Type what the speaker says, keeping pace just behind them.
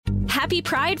Happy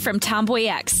Pride from Tomboy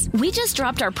X. We just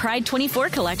dropped our Pride 24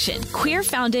 collection. Queer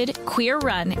founded, queer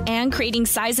run, and creating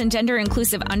size and gender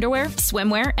inclusive underwear,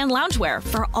 swimwear, and loungewear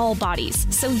for all bodies,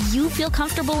 so you feel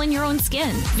comfortable in your own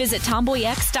skin. Visit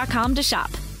tomboyx.com to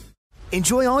shop.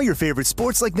 Enjoy all your favorite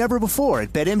sports like never before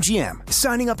at BetMGM.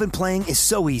 Signing up and playing is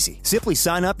so easy. Simply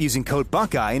sign up using code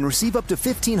Buckeye and receive up to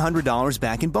 $1,500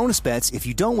 back in bonus bets if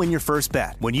you don't win your first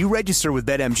bet. When you register with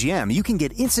BetMGM, you can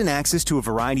get instant access to a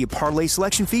variety of parlay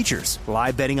selection features,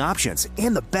 live betting options,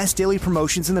 and the best daily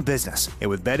promotions in the business. And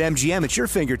with BetMGM at your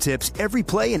fingertips, every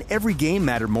play and every game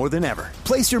matter more than ever.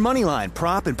 Place your moneyline,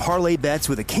 prop, and parlay bets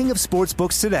with the king of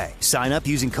sportsbooks today. Sign up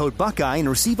using code Buckeye and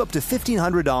receive up to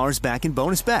 $1,500 back in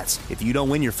bonus bets if you don't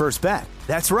win your first bet.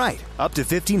 That's right, up to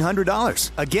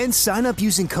 $1,500. Again, sign up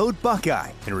using code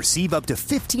Buckeye and receive up to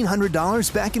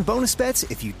 $1,500 back in bonus bets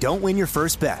if you don't win your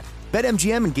first bet.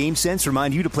 BetMGM and GameSense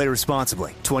remind you to play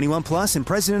responsibly. 21 plus and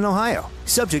present in Ohio.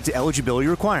 Subject to eligibility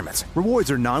requirements.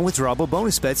 Rewards are non-withdrawable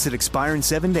bonus bets that expire in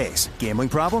 7 days. Gambling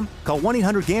problem? Call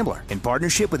 1-800-GAMBLER in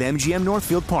partnership with MGM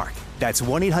Northfield Park. That's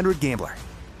 1-800-GAMBLER.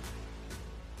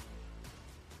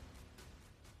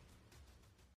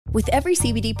 With every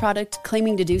CBD product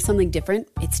claiming to do something different,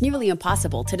 it's nearly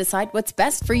impossible to decide what's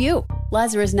best for you.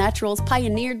 Lazarus Naturals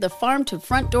pioneered the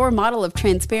farm-to-front-door model of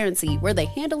transparency, where they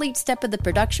handle each step of the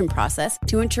production process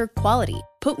to ensure quality,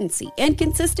 potency, and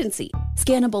consistency.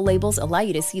 Scannable labels allow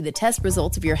you to see the test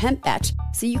results of your hemp batch,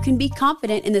 so you can be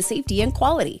confident in the safety and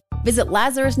quality. Visit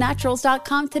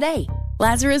LazarusNaturals.com today.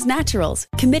 Lazarus Naturals,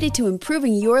 committed to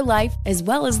improving your life as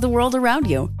well as the world around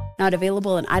you. Not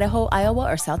available in Idaho, Iowa,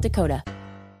 or South Dakota.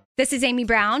 This is Amy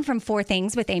Brown from 4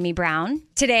 Things with Amy Brown.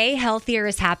 Today, Healthier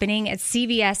is happening at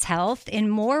CVS Health in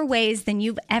more ways than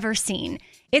you've ever seen.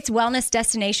 It's wellness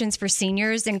destinations for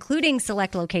seniors, including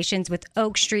select locations with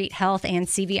Oak Street Health and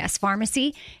CVS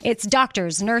Pharmacy. It's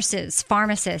doctors, nurses,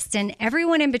 pharmacists, and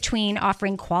everyone in between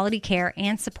offering quality care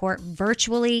and support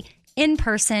virtually, in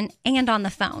person, and on the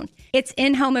phone. It's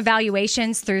in-home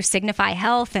evaluations through Signify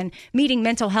Health and meeting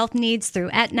mental health needs through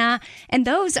Aetna. And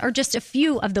those are just a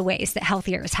few of the ways that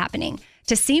Healthier is happening.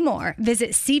 To see more,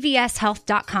 visit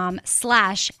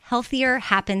cvshealth.com/healthier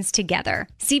happens together.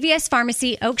 CVS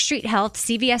Pharmacy, Oak Street Health,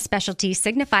 CVS Specialty,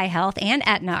 Signify Health, and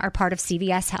Aetna are part of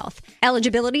CVS Health.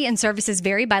 Eligibility and services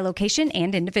vary by location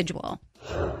and individual.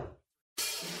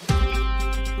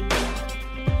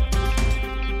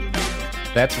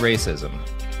 That's racism.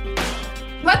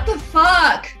 What the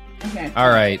fuck? Okay. All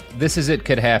right, this is It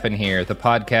Could Happen Here, the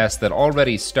podcast that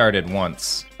already started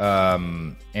once,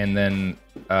 and then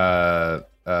I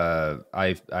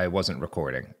wasn't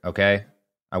recording. Okay,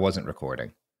 I wasn't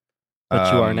recording.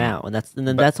 But you are now, and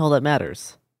that's all that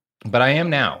matters. But I am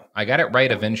now. I got it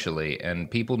right eventually, and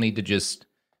people need to just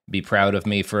be proud of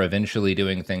me for eventually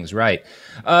doing things right.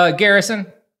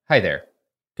 Garrison, hi there.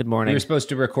 Good morning. We were supposed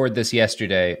to record this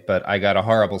yesterday, but I got a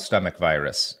horrible stomach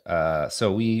virus,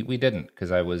 so we didn't, because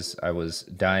I was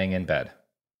dying in bed.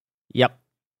 Yep.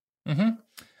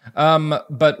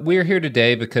 But we're here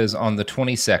today because on the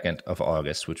 22nd of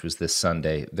August, which was this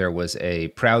Sunday, there was a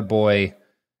Proud Boy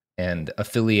and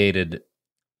affiliated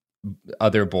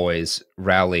other boys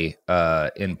rally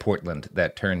in Portland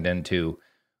that turned into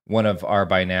one of our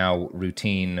by now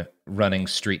routine running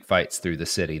street fights through the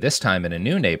city, this time in a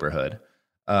new neighborhood.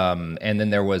 And then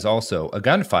there was also a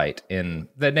gunfight in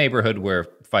the neighborhood where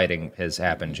fighting has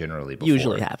happened generally before.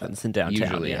 Usually happens in downtown.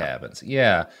 Usually happens,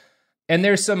 yeah. And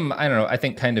there's some, I don't know, I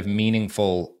think kind of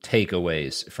meaningful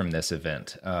takeaways from this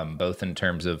event, both in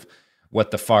terms of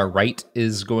what the far right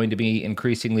is going to be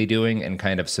increasingly doing and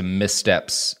kind of some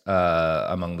missteps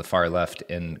among the far left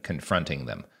in confronting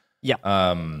them. Yeah.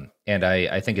 And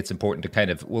I think it's important to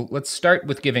kind of, well, let's start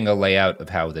with giving a layout of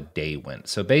how the day went.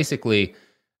 So basically,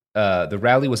 the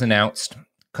rally was announced a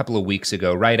couple of weeks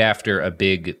ago, right after a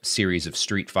big series of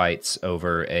street fights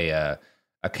over a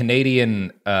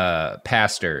Canadian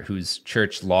pastor whose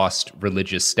church lost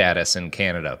religious status in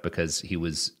Canada because he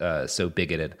was so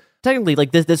bigoted. Technically,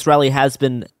 like this rally has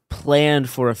been planned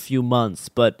for a few months,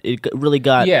 but it really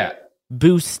got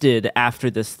boosted after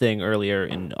this thing earlier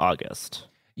in August.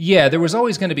 Yeah, there was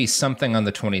always going to be something on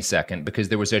the 22nd because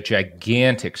there was a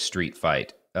gigantic street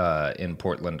fight in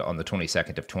Portland on the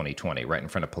 22nd of 2020, right in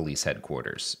front of police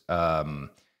headquarters. And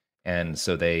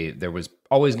so there was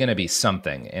always going to be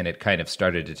something, and it kind of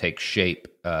started to take shape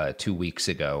 2 weeks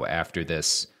ago after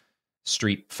this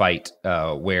street fight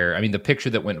where, I mean, the picture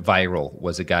that went viral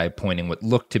was a guy pointing what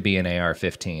looked to be an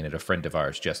AR-15 at a friend of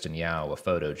ours, Justin Yao, a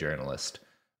photojournalist,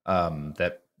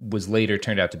 that was later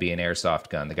turned out to be an airsoft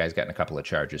gun. The guy's gotten a couple of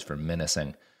charges for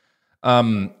menacing.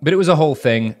 But it was a whole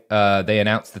thing. They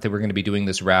announced that they were going to be doing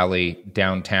this rally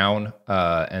downtown,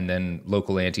 and then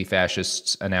local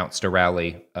anti-fascists announced a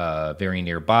rally very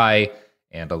nearby,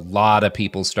 and a lot of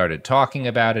people started talking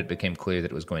about it. It became clear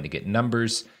that it was going to get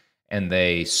numbers, and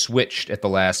they switched at the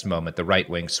last moment. The right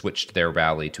wing switched their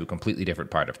rally to a completely different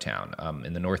part of town,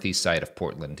 in the northeast side of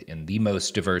Portland, in the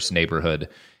most diverse neighborhood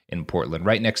in Portland,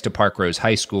 right next to Parkrose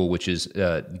High School, which is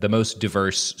the most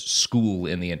diverse school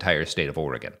in the entire state of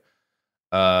Oregon.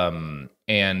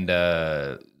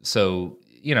 So,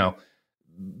 you know,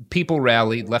 people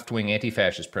rallied, left-wing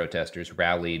anti-fascist protesters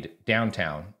rallied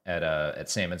downtown at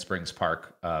Salmon Springs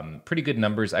Park. Pretty good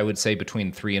numbers, I would say,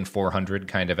 between 300 and 400,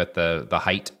 kind of at the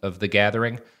height of the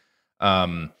gathering.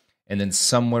 And then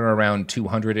somewhere around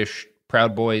 200-ish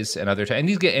Proud Boys and other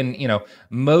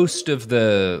most of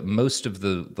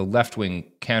the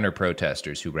left-wing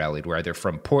counter-protesters who rallied were either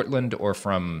from Portland or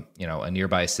from, a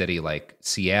nearby city like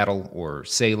Seattle or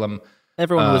Salem.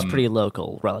 Everyone was pretty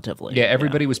local, relatively. Yeah,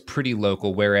 everybody was pretty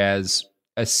local, whereas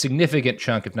a significant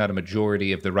chunk, if not a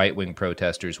majority, of the right-wing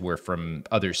protesters were from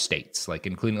other states,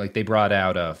 including they brought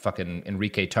out fucking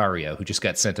Enrique Tarrio, who just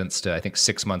got sentenced to, I think,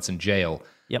 6 months in jail.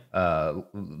 Yep.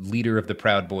 Leader of the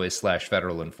Proud Boys /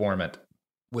 federal informant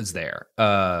was there,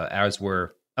 as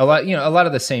were a lot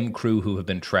of the same crew who have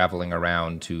been traveling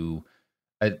around to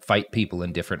fight people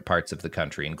in different parts of the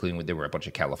country, including there were a bunch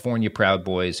of California Proud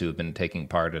Boys who have been taking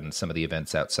part in some of the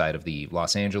events outside of the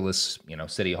Los Angeles,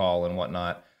 City Hall and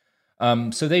whatnot.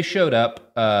 So they showed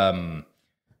up,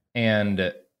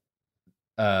 and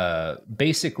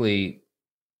basically,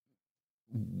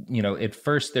 at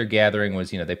first their gathering was,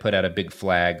 they put out a big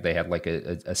flag. They had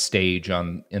a stage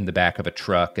in the back of a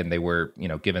truck, and they were,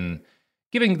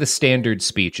 giving the standard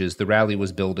speeches. The rally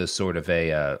was billed as sort of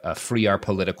a free our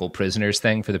political prisoners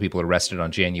thing for the people arrested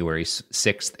on January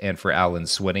 6th, and for Alan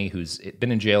Swinney, who's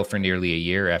been in jail for nearly a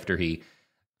year after he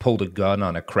pulled a gun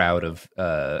on a crowd of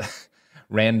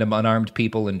random unarmed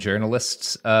people and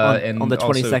journalists. On the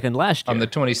 22nd last year. On the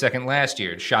 22nd last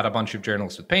year. Shot a bunch of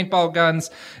journalists with paintball guns,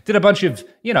 did a bunch of,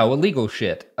 illegal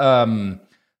shit.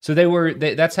 So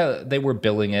that's how they were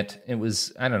billing it. It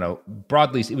was, I don't know,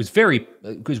 broadly, it was very,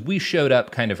 because we showed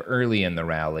up kind of early in the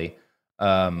rally.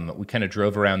 We kind of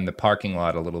drove around the parking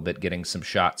lot a little bit, getting some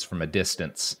shots from a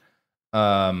distance.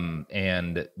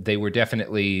 And they were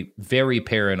definitely very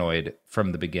paranoid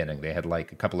from the beginning. They had a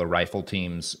couple of rifle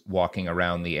teams walking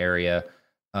around the area.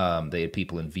 They had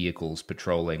people in vehicles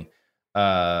patrolling.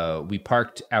 We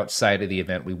parked outside of the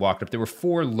event. We walked up. There were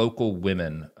 4 local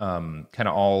women, kind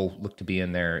of all looked to be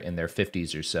in their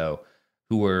 50s or so,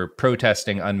 who were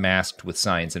protesting unmasked with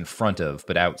signs in front of,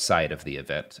 but outside of the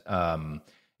event.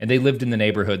 And they lived in the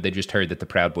neighborhood. They just heard that the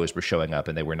Proud Boys were showing up,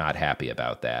 and they were not happy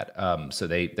about that. So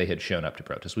they had shown up to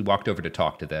protest. We walked over to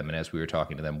talk to them, and as we were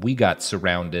talking to them, we got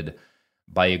surrounded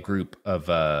by a group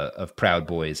of Proud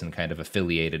Boys and kind of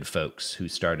affiliated folks who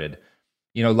started,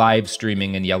 live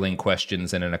streaming and yelling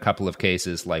questions, and in a couple of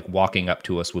cases, walking up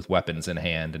to us with weapons in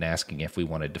hand and asking if we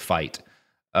wanted to fight.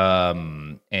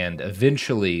 And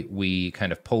eventually, we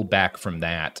kind of pulled back from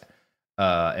that.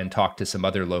 And talked to some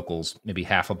other locals maybe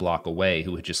half a block away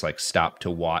who had just stopped to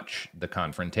watch the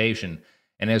confrontation.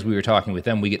 And as we were talking with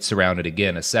them, we get surrounded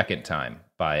again a second time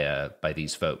by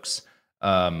these folks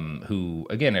who,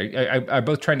 again, are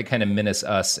both trying to kind of menace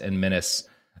us and menace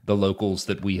the locals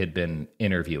that we had been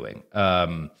interviewing.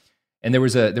 And there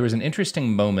was an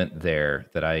interesting moment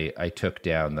there that I took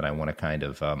down that I want to kind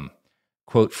of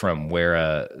quote from,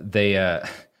 where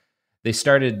they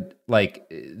started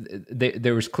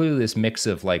there was clearly this mix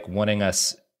of wanting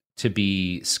us to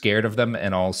be scared of them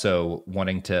and also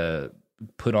wanting to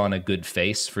put on a good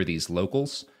face for these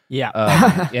locals.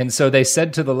 Yeah. And so they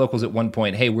said to the locals at one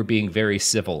point, "Hey, we're being very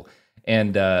civil."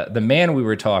 And the man we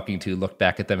were talking to looked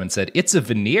back at them and said, "It's a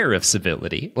veneer of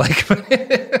civility,"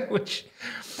 which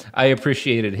I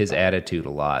appreciated his attitude a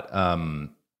lot.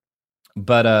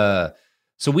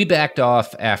 So we backed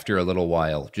off after a little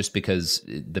while, just because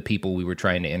the people we were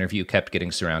trying to interview kept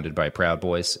getting surrounded by Proud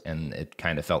Boys, and it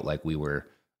kind of felt like we were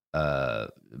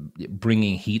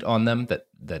bringing heat on them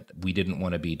that we didn't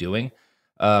want to be doing.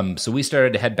 So we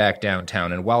started to head back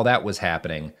downtown, and while that was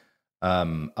happening,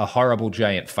 a horrible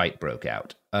giant fight broke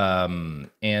out.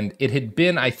 And it had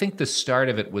been, I think the start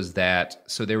of it was that,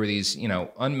 so there were these,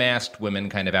 unmasked women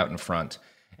kind of out in front.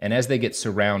 And as they get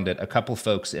surrounded, a couple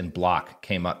folks in block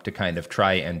came up to kind of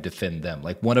try and defend them.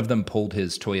 One of them pulled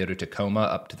his Toyota Tacoma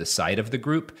up to the side of the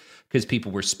group because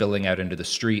people were spilling out into the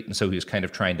street. And so he was kind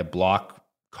of trying to block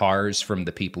cars from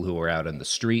the people who were out in the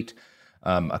street.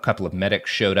 A couple of medics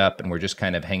showed up and were just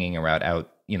kind of hanging around out,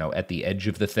 at the edge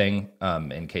of the thing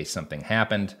in case something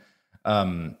happened.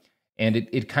 And And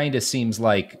it kind of seems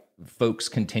like folks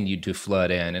continued to flood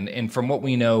in. And from what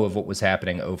we know of what was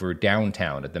happening over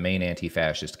downtown at the main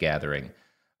anti-fascist gathering,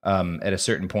 at a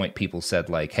certain point, people said,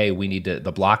 like, hey,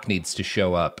 the block needs to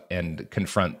show up and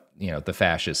confront, the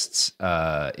fascists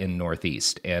in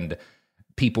Northeast. And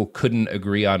people couldn't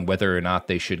agree on whether or not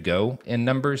they should go in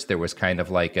numbers. There was kind of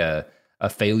like a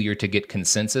failure to get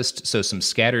consensus. So some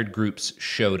scattered groups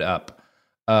showed up.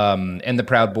 And the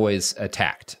Proud Boys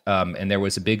attacked. And there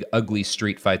was a big, ugly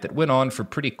street fight that went on for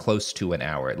pretty close to an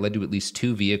hour. It led to at least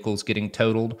 2 vehicles getting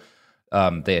totaled.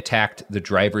 They attacked the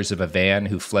drivers of a van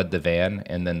who fled the van,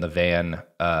 and then the van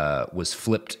was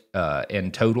flipped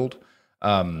and totaled.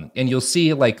 And you'll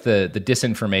see like the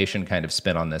disinformation kind of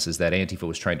spin on this is that Antifa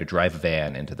was trying to drive a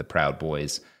van into the Proud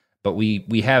Boys. But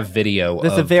we have video.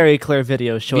 There's a very clear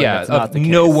video showing that's not the case.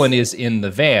 No one is in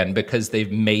the van because they've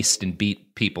maced and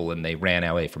beat people and they ran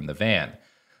away from the van.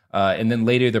 And then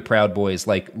later the Proud Boys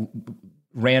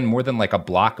ran more than like a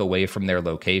block away from their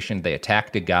location. They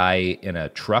attacked a guy in a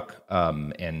truck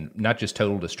and not just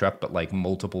totaled his truck, but like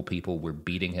multiple people were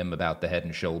beating him about the head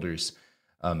and shoulders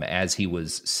as he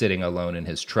was sitting alone in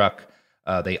his truck.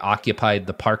 They occupied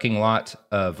the parking lot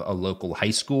of a local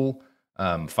high school.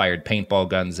 Fired paintball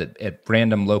guns at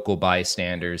random local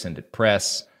bystanders and at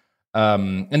press.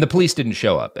 And the police didn't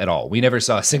show up at all. We never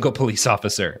saw a single police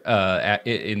officer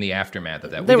in the aftermath of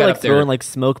that. They were like throwing like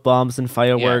smoke bombs and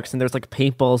fireworks, and there's like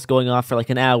paintballs going off for like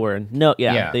an hour. And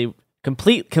they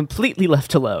completely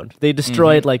left alone. They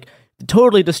destroyed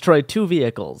totally destroyed 2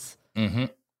 vehicles. Mm-hmm.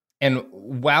 And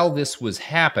while this was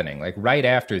happening, like right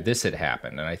after this had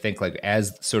happened, and I think like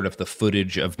as sort of the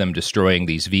footage of them destroying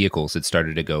these vehicles had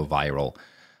started to go viral,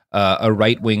 a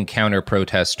right-wing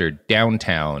counter-protester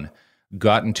downtown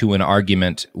got into an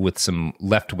argument with some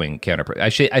left-wing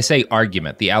counter-protesters. I say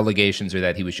argument. The allegations are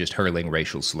that he was just hurling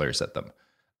racial slurs at them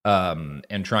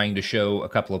and trying to show a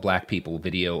couple of black people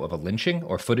video of a lynching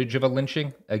or footage of a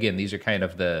lynching. Again, these are kind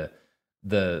of the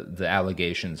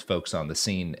allegations folks on the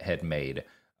scene had made.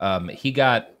 He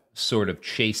got sort of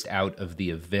chased out of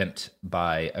the event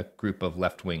by a group of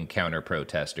left-wing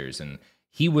counter-protesters, and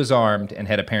he was armed and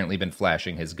had apparently been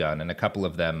flashing his gun, and a couple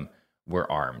of them were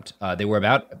armed. They were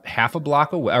about half a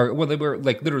block away, they were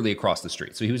like literally across the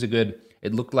street. So he was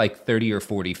it looked like 30 or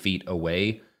 40 feet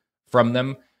away from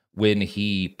them when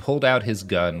he pulled out his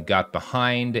gun, got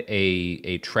behind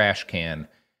a trash can,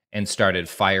 and started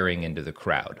firing into the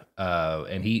crowd.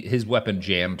 And his weapon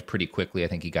jammed pretty quickly. I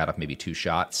think he got off maybe 2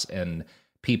 shots. And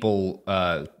people,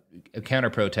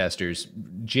 counter-protesters,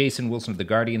 Jason Wilson of The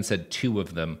Guardian said 2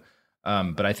 of them,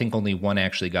 but I think only 1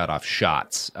 actually got off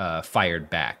shots, fired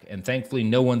back. And thankfully,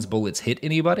 no one's bullets hit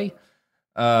anybody.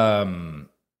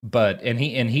 But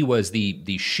he was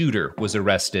the shooter was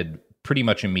arrested pretty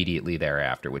much immediately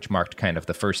thereafter, which marked kind of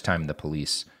the first time the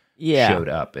police showed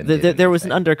up. And there was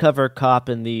an undercover cop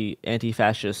in the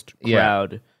anti-fascist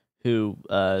crowd who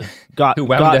wound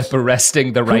up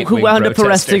arresting the right-wing who wound protester. up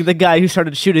arresting the guy who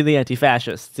started shooting the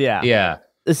anti-fascists. Yeah.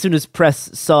 As soon as press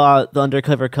saw the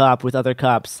undercover cop with other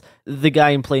cops, the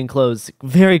guy in plain clothes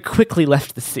very quickly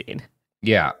left the scene.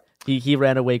 Yeah. He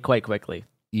ran away quite quickly.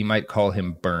 You might call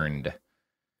him burned.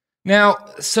 Now,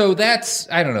 so that's,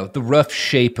 I don't know, the rough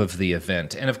shape of the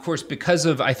event. And of course, because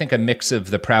of, I think, a mix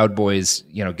of the Proud Boys,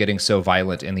 getting so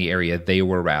violent in the area they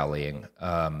were rallying,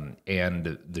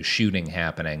 and the shooting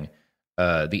happening,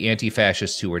 the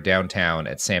anti-fascists who were downtown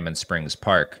at Salmon Springs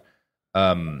Park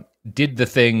did the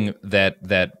thing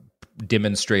that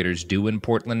demonstrators do in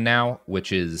Portland now,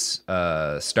 which is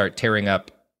start tearing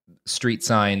up street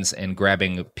signs and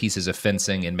grabbing pieces of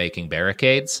fencing and making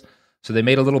barricades. So they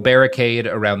made a little barricade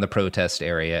around the protest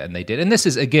area, and they did. And this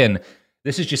is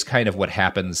just kind of what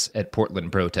happens at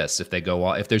Portland protests. If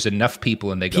there's enough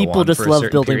people and they go on for a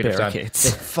certain period of time, they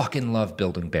fucking love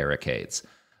building barricades.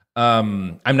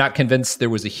 I'm not convinced there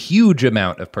was a huge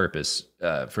amount of purpose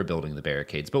for building the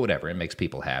barricades, but whatever, it makes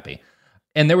people happy.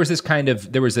 And there was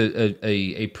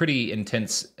a pretty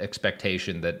intense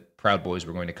expectation that Proud Boys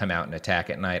were going to come out and attack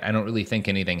at night. I don't really think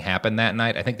anything happened that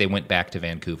night. I think they went back to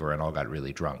Vancouver and all got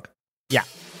really drunk. Yeah.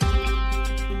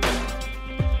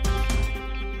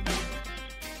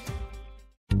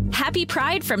 Happy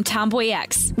Pride from Tomboy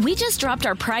X. We just dropped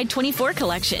our Pride 24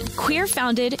 collection. Queer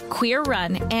founded, queer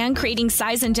run, and creating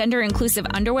size and gender inclusive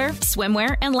underwear,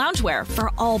 swimwear, and loungewear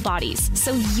for all bodies,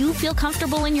 so you feel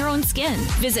comfortable in your own skin.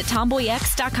 Visit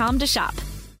tomboyx.com to shop.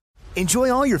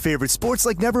 Enjoy all your favorite sports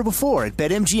like never before at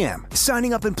BetMGM.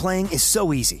 Signing up and playing is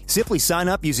so easy. Simply sign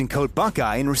up using code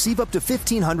Buckeye and receive up to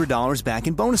 $1,500 back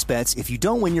in bonus bets if you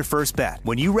don't win your first bet.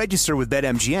 When you register with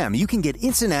BetMGM, you can get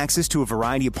instant access to a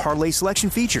variety of parlay selection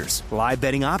features, live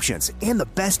betting options, and the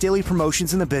best daily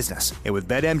promotions in the business. And with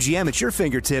BetMGM at your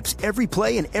fingertips, every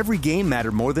play and every game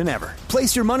matter more than ever.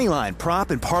 Place your moneyline,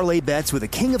 prop, and parlay bets with the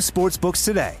king of sportsbooks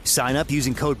today. Sign up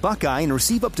using code Buckeye and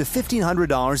receive up to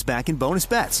 $1,500 back in bonus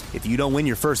bets if you don't win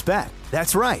your first bet.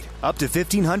 That's right, up to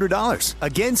 $1,500.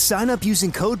 Again, sign up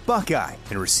using code Buckeye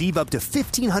and receive up to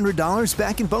 $1,500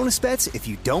 back in bonus bets if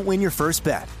you don't win your first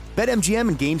bet. BetMGM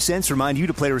and GameSense remind you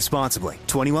to play responsibly.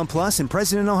 21 plus and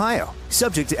present in Ohio.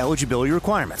 Subject to eligibility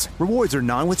requirements. Rewards are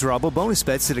non-withdrawable bonus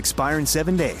bets that expire in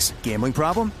 7 days. Gambling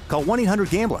problem? Call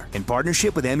 1-800-GAMBLER in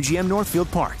partnership with MGM Northfield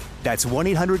Park. That's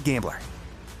 1-800-GAMBLER.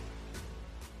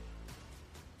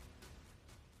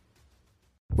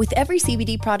 With every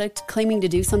CBD product claiming to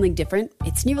do something different,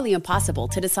 it's nearly impossible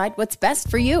to decide what's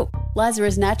best for you.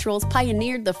 Lazarus Naturals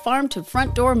pioneered the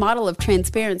farm-to-front-door model of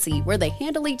transparency, where they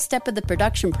handle each step of the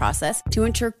production process to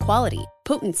ensure quality,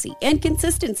 potency, and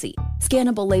consistency.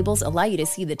 Scannable labels allow you to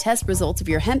see the test results of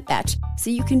your hemp batch, so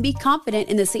you can be confident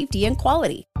in the safety and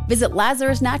quality. Visit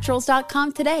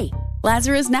LazarusNaturals.com today.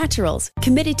 Lazarus Naturals,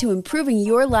 committed to improving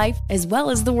your life as well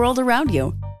as the world around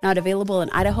you. Not available in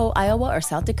Idaho, Iowa, or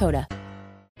South Dakota.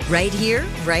 Right here,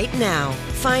 right now.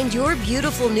 Find your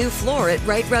beautiful new floor at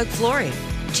Right Rug Flooring.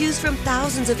 Choose from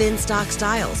thousands of in-stock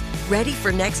styles, ready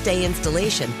for next day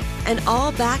installation, and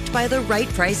all backed by the right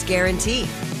price guarantee.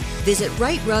 Visit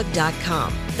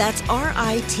rightrug.com. That's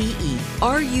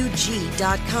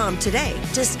RITERUG.com today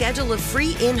to schedule a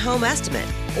free in-home estimate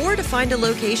or to find a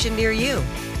location near you.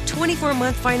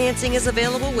 24-month financing is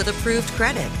available with approved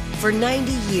credit. For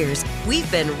 90 years,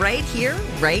 we've been right here,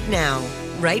 right now.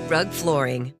 Right Rug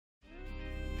Flooring.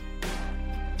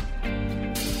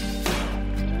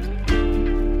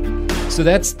 So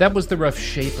that was the rough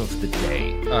shape of the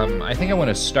day. I think I want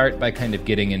to start by kind of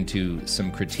getting into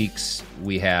some critiques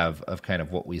we have of kind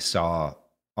of what we saw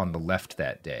on the left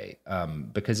that day,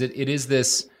 because it is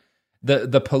this.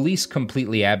 The police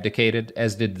completely abdicated,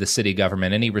 as did the city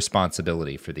government, any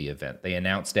responsibility for the event. They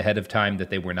announced ahead of time that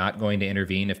they were not going to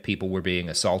intervene if people were being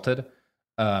assaulted.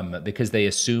 Because they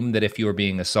assume that if you're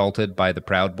being assaulted by the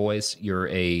Proud Boys, you're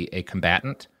a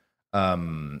combatant.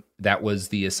 That was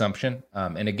the assumption.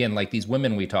 And again, like these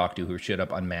women we talked to who showed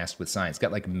up unmasked with signs,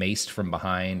 got like maced from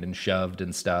behind and shoved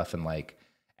and stuff, and like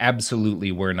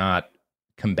absolutely were not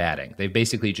combating. They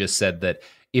basically just said that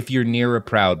if you're near a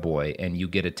Proud Boy and you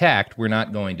get attacked, we're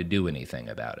not going to do anything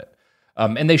about it.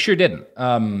 And they sure didn't.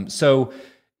 So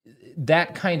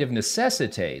that kind of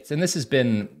necessitates, and this has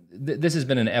been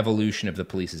an evolution of the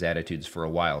police's attitudes for a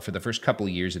while. For the first couple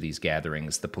of years of these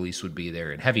gatherings, the police would be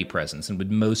there in heavy presence and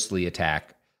would mostly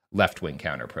attack left-wing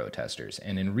counter-protesters.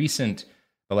 And in the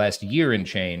last year and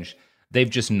change, they've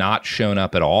just not shown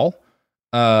up at all.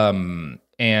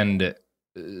 And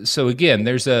so again,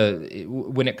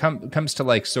 when it comes to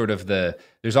like sort of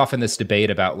there's often this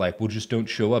debate about like, well, just don't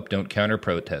show up, don't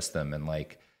counter-protest them, and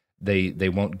like, they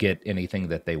won't get anything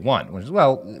that they want.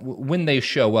 Well, when they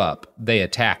show up, they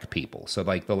attack people. So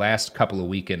like the last couple of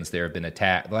weekends, there have been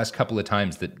the last couple of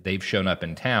times that they've shown up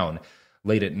in town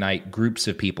late at night, groups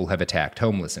of people have attacked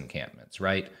homeless encampments,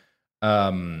 right?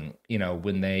 When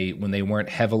they weren't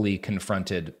heavily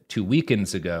confronted 2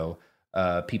 weekends ago,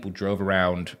 people drove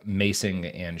around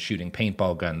macing and shooting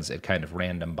paintball guns at kind of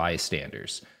random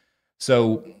bystanders.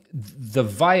 So the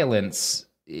violence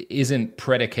isn't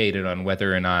predicated on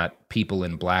whether or not people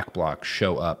in Black Bloc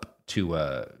show up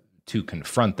to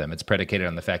confront them. It's predicated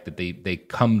on the fact that they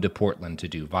come to Portland to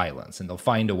do violence, and they'll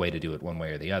find a way to do it one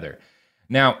way or the other.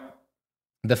 Now,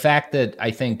 the fact that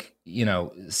I think,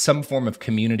 some form of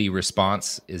community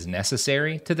response is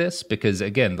necessary to this, because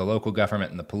again, the local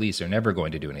government and the police are never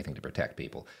going to do anything to protect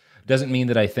people, doesn't mean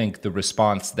that I think the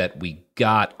response that we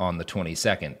got on the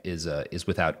 22nd is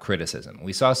without criticism.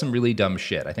 We saw some really dumb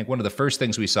shit. I think one of the first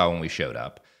things we saw when we showed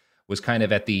up was kind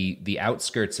of at the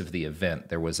outskirts of the event.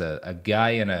 There was a guy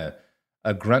in a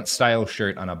grunt-style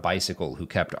shirt on a bicycle who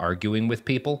kept arguing with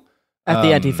people. At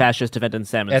the anti-fascist event in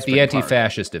Salmon At Spring the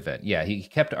anti-fascist event, yeah. He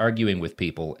kept arguing with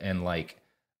people, and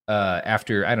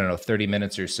after, 30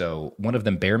 minutes or so, one of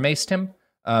them bear maced him.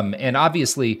 And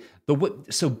obviously,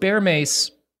 bear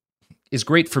mace is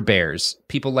great for bears.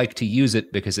 People like to use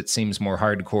it because it seems more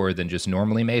hardcore than just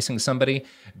normally macing somebody.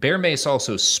 Bear mace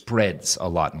also spreads a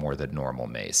lot more than normal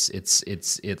mace.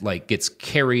 It like gets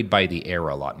carried by the air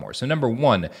a lot more. So number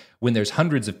one, when there's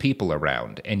hundreds of people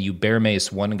around and you bear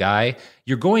mace one guy,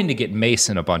 you're going to get mace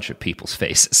in a bunch of people's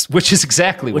faces, which is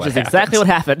exactly what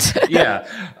happened. Yeah.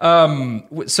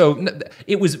 So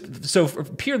it was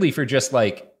purely for just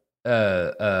like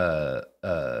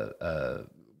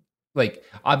like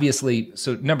obviously,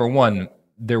 so number one,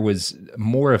 there was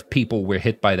more of people were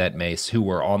hit by that mace who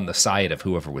were on the side of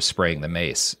whoever was spraying the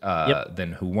mace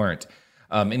than who weren't,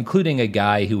 including a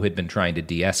guy who had been trying to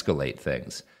de-escalate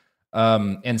things.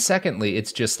 And secondly,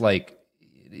 it's just like,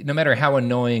 no matter how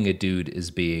annoying a dude is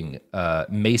being,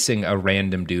 macing a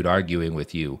random dude arguing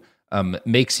with you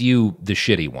makes you the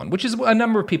shitty one, which is a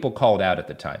number of people called out at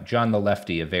the time. John the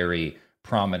Lefty, a very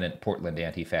prominent Portland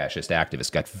anti-fascist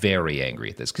activist, got very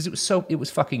angry at this because it was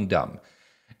fucking dumb.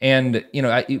 And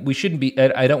we shouldn't be.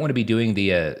 I don't want to be doing the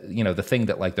the thing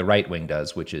that like the right wing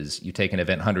does, which is you take an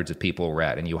event hundreds of people were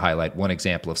at and you highlight one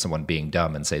example of someone being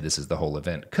dumb and say this is the whole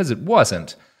event, because it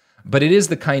wasn't. But it is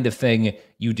the kind of thing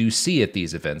you do see at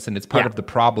these events, and it's part of the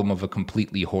problem of a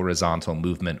completely horizontal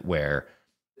movement where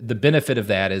the benefit of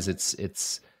that is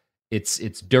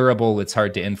it's durable, it's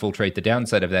hard to infiltrate. The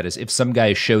downside of that is if some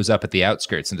guy shows up at the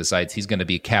outskirts and decides he's going to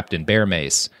be Captain Bear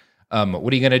Mace,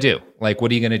 what are you going to do? Like,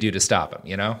 what are you going to do to stop him,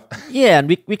 you know? Yeah, and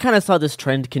we kind of saw this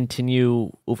trend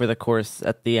continue over the course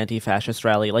at the anti-fascist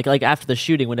rally. Like after the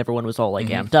shooting, when everyone was all like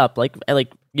amped up,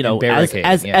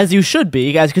 as you should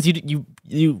be, guys, because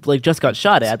you like just got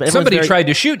shot at. But somebody tried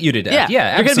to shoot you to death.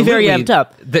 Yeah, you're going to be very amped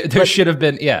up. There should have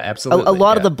been, absolutely. A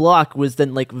lot of the block was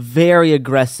then like very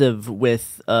aggressive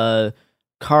with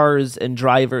cars and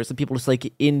drivers and people just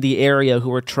like in the area who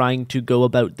were trying to go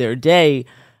about their day,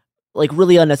 like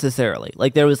really unnecessarily.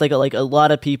 Like there was like a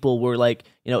lot of people were like,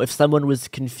 if someone was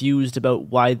confused about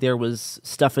why there was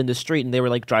stuff in the street and they were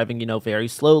like driving, very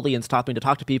slowly and stopping to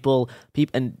talk to people,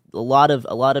 and a lot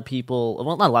of people,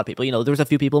 well, not a lot of people, there was a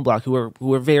few people in block who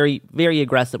were very, very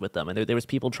aggressive with them, and there was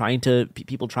people trying to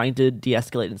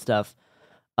de-escalate and stuff,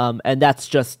 and that's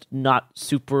just not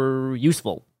super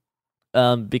useful,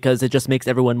 because it just makes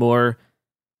everyone more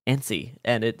antsy,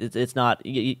 and it's not,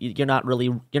 you're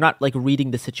not like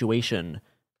reading the situation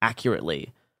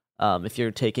accurately. If you're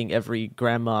taking every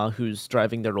grandma who's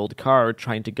driving their old car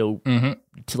trying to go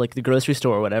to like the grocery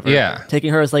store or whatever,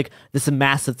 taking her as like this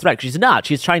massive threat. She's not.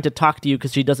 She's trying to talk to you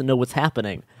because she doesn't know what's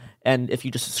happening. And if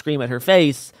you just scream at her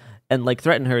face and like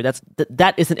threaten her,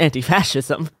 that isn't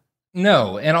anti-fascism.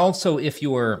 No, and also if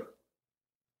you're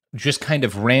just kind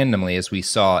of randomly, as we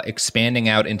saw, expanding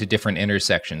out into different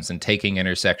intersections and taking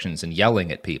intersections and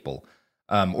yelling at people,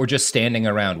 or just standing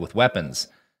around with weapons,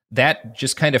 that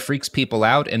just kind of freaks people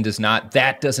out and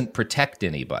doesn't protect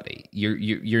anybody.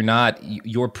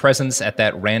 Your presence at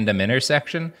that random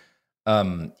intersection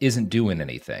isn't doing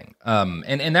anything.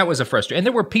 And that was a frustration. And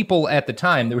there were people at the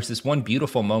time, there was this one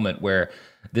beautiful moment where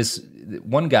this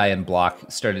one guy in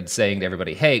block started saying to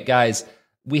everybody, hey guys,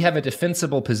 we have a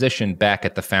defensible position back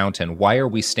at the fountain. Why are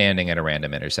we standing at a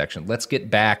random intersection? Let's get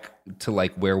back to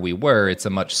like where we were. It's a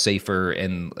much safer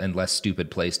and less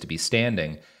stupid place to be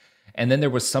standing. And then there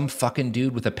was some fucking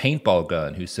dude with a paintball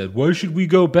gun who said, why should we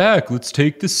go back? Let's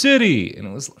take the city. And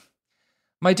it was,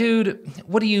 my dude,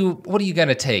 what are you going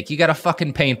to take? You got a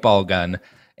fucking paintball gun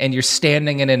and you're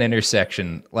standing in an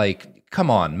intersection. Like,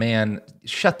 come on, man,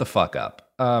 shut the fuck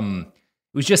up. It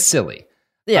was just silly.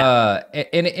 Yeah.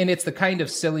 And it's the kind of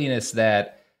silliness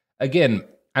that, again,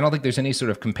 I don't think there's any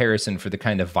sort of comparison for the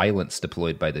kind of violence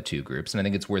deployed by the two groups. And I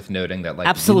think it's worth noting that, like,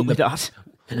 absolutely not.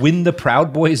 When the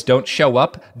Proud Boys don't show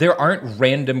up, there aren't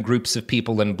random groups of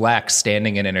people in black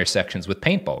standing in intersections with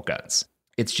paintball guns.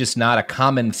 It's just not a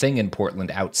common thing in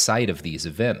Portland outside of these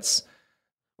events.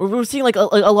 We're seeing like a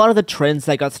lot of the trends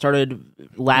that got started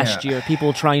last year,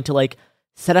 people trying to like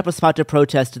set up a spot to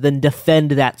protest, then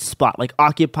defend that spot, like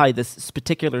occupy this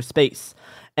particular space.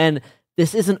 And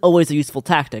this isn't always a useful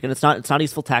tactic, and it's not a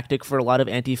useful tactic for a lot of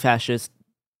anti-fascist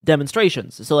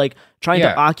demonstrations. So like trying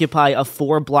to occupy a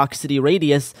 4-block city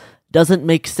radius doesn't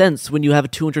make sense when you have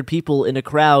 200 people in a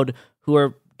crowd who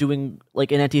are doing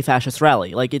like an anti-fascist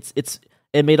rally. Like it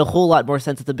made a whole lot more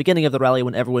sense at the beginning of the rally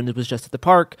when everyone was just at the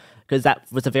park, because that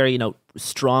was a very,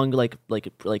 strong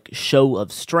like show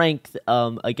of strength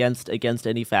against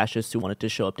any fascists who wanted to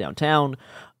show up downtown,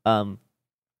 and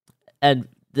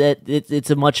that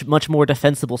it's a much more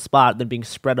defensible spot than being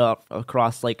spread out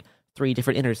across like 3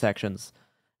 different intersections.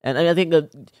 And I think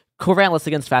Corvallis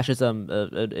Against Fascism,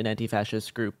 an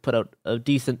anti-fascist group, put out a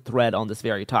decent thread on this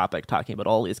very topic, talking about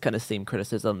all these kind of same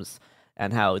criticisms.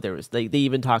 and how they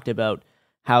even talked about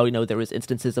how, there was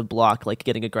instances of Block like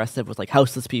getting aggressive with like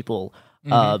houseless people,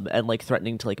 and like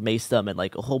threatening to like mace them and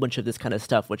like a whole bunch of this kind of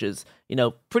stuff, which is,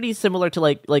 pretty similar to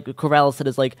like Corvallis said,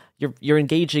 is like you're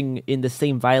engaging in the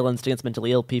same violence against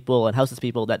mentally ill people and houseless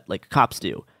people that like cops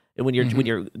do. And when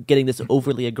you're getting this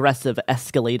overly aggressive,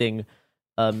 escalating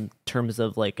terms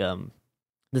of like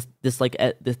this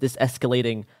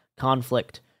escalating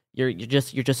conflict, you're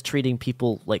just treating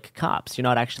people like cops. You're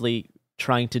not actually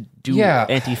trying to do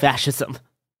anti-fascism.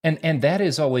 And that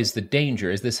is always the danger,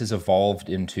 is this has evolved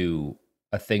into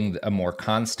a more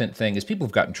constant thing, is people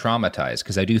have gotten traumatized,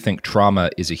 because I do think trauma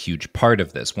is a huge part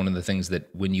of this. One of the things that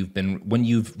when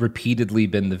you've repeatedly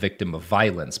been the victim of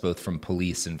violence, both from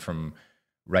police and from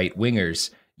right-wingers,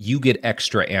 you get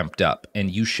extra amped up and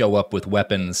you show up with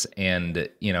weapons, and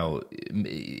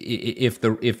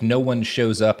if no one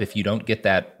shows up, if you don't get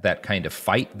that kind of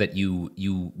fight that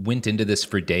you went into this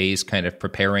for days kind of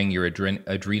preparing your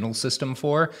adrenal system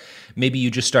for, maybe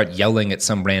you just start yelling at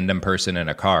some random person in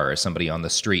a car or somebody on the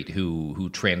street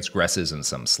who transgresses in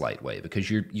some slight way,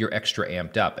 because you're extra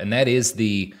amped up. And that is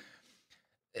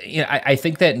I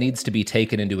think that needs to be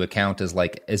taken into account as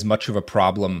like as much of a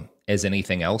problem as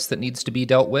anything else that needs to be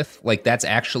dealt with. Like, that's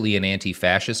actually an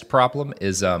anti-fascist problem,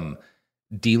 is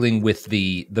dealing with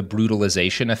the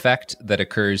brutalization effect that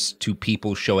occurs to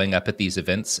people showing up at these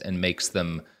events and makes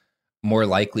them more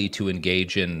likely to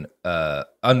engage in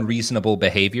unreasonable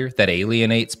behavior that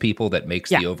alienates people, that makes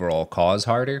the overall cause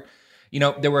harder.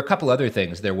 There were a couple other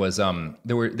things. There's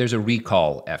a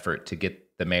recall effort to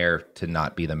get the mayor to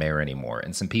not be the mayor anymore,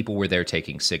 and some people were there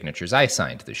taking signatures. I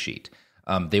signed the sheet.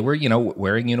 They were,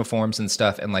 wearing uniforms and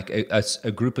stuff, and like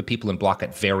a group of people in Block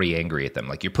got very angry at them.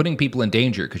 Like, you're putting people in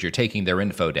danger because you're taking their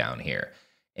info down here.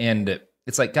 And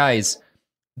it's like, guys,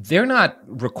 they're not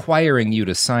requiring you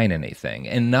to sign anything.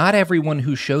 And not everyone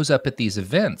who shows up at these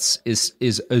events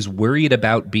is worried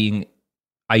about being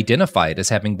identified as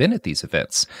having been at these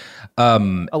events. A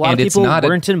lot of people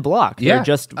weren't in Block. They're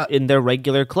just in their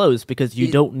regular clothes, because you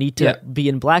don't need to be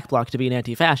in Black Bloc to be an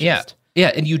anti-fascist.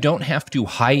 Yeah, and you don't have to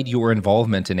hide your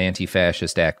involvement in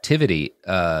anti-fascist activity.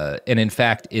 And in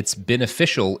fact, it's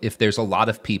beneficial if there's a lot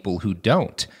of people who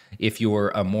don't. If you're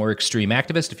a more extreme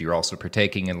activist, if you're also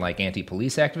partaking in like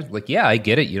anti-police activism, like, I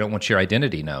get it. You don't want your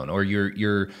identity known. Or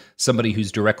you're somebody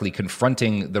who's directly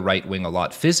confronting the right wing a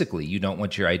lot physically. You don't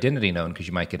want your identity known because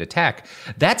you might get attacked.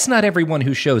 That's not everyone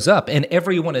who shows up. And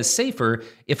everyone is safer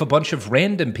if a bunch of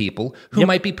random people who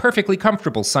might be perfectly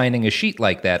comfortable signing a sheet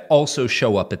like that also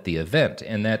show up at the event.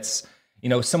 And that's,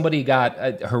 somebody got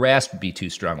harassed would be too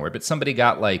strong a word, but somebody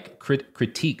got like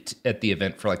critiqued at the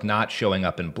event for like not showing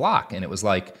up in Block. And it was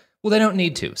like, well, they don't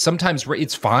need to. Sometimes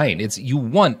it's fine. You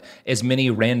want as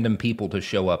many random people to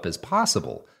show up as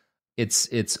possible.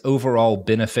 It's overall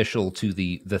beneficial to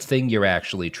the thing you're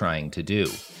actually trying to do.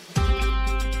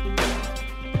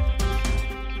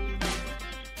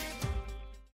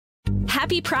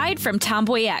 Happy Pride from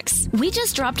Tomboy X. We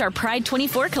just dropped our Pride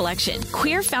 24 collection.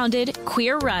 Queer founded,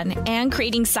 queer run, and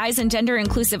creating size and gender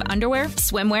inclusive underwear,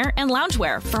 swimwear, and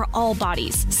loungewear for all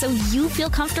bodies, so you feel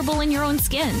comfortable in your own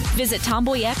skin. Visit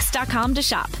tomboyx.com to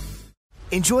shop.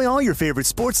 Enjoy all your favorite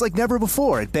sports like never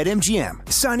before at BetMGM.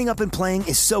 Signing up and playing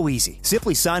is so easy.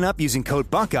 Simply sign up using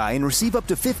code Buckeye and receive up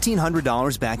to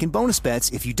 $1,500 back in bonus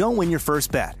bets if you don't win your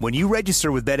first bet. When you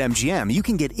register with BetMGM, you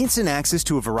can get instant access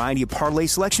to a variety of parlay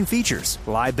selection features,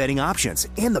 live betting options,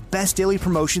 and the best daily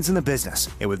promotions in the business.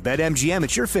 And with BetMGM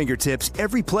at your fingertips,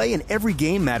 every play and every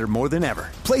game matter more than ever.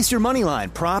 Place your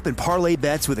moneyline, prop, and parlay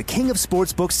bets with the king of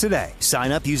sportsbooks today.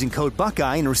 Sign up using code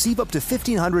Buckeye and receive up to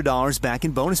 $1,500 back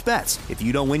in bonus bets if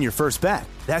you don't win your first bet.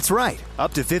 That's right,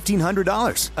 up to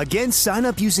 $1,500. Again, sign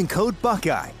up using code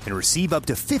Buckeye and receive up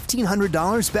to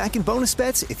 $1,500 back in bonus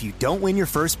bets if you don't win your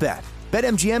first bet.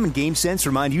 BetMGM and GameSense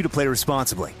remind you to play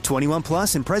responsibly. 21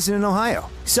 plus and present in Ohio.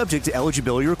 Subject to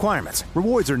eligibility requirements.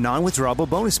 Rewards are non-withdrawable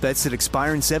bonus bets that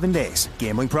expire in 7 days.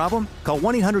 Gambling problem? Call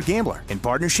 1-800-GAMBLER in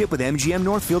partnership with MGM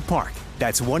Northfield Park.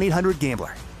 That's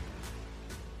 1-800-GAMBLER.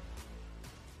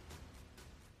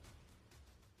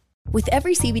 With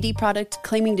every CBD product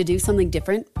claiming to do something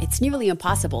different, it's nearly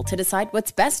impossible to decide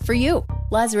what's best for you.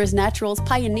 Lazarus Naturals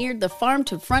pioneered the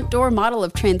farm-to-front-door model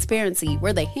of transparency,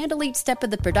 where they handle each step of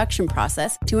the production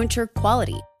process to ensure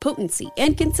quality, potency,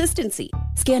 and consistency.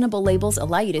 Scannable labels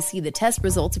allow you to see the test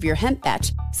results of your hemp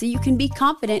batch, so you can be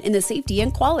confident in the safety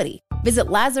and quality. Visit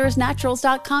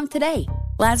LazarusNaturals.com today.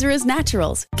 Lazarus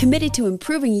Naturals, committed to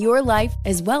improving your life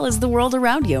as well as the world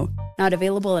around you. Not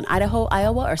available in Idaho,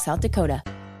 Iowa, or South Dakota.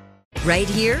 Right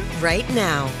here, right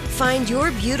now. Find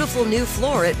your beautiful new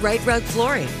floor at Right Rug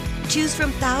Flooring. Choose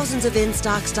from thousands of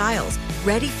in-stock styles,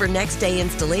 ready for next day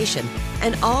installation,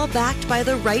 and all backed by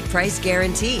the right price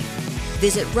guarantee.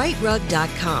 Visit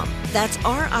rightrug.com. That's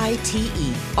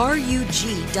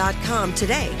RITERUG.com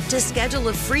today to schedule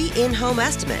a free in-home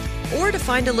estimate or to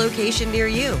find a location near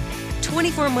you.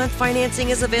 24-month financing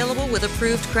is available with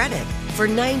approved credit. For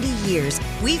 90 years,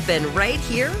 we've been right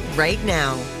here, right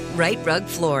now. Right Rug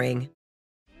Flooring.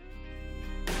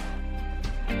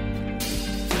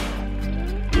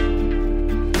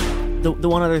 The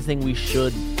one other thing we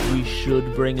should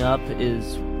bring up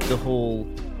is the whole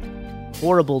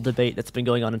horrible debate that's been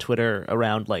going on Twitter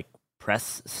around like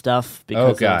press stuff.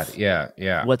 Because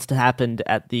yeah. What's happened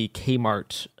at the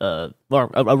Kmart, or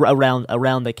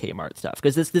around the Kmart stuff?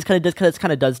 Because this kind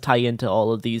of does tie into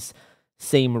all of these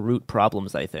same root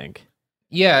problems, I think.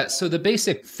 Yeah. So the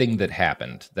basic thing that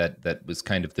happened that was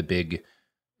kind of the big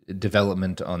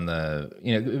development on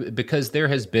the because there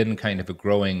has been kind of a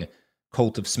growing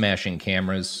cult of smashing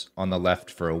cameras on the left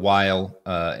for a while.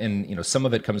 And some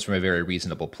of it comes from a very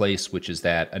reasonable place, which is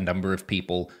that a number of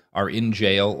people are in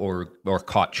jail or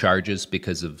caught charges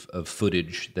because of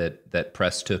footage that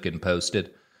press took and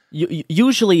posted.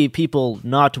 Usually people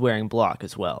not wearing block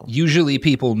as well. Usually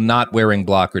people not wearing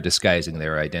block or disguising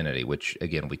their identity, which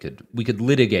again, we could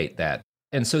litigate that.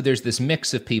 And so there's this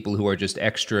mix of people who are just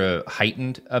extra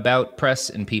heightened about press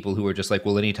and people who are just like,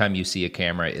 well, anytime you see a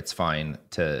camera, it's fine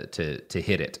to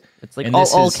hit it. It's like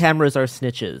all cameras are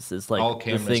snitches is like all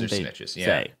cameras the thing are they snitches. Yeah.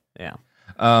 Say. Yeah.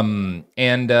 And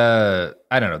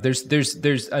I don't know.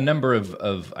 There's a number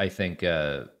of I think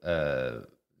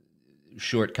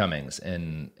shortcomings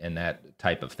in that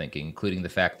type of thinking, including the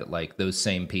fact that like those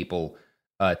same people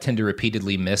tend to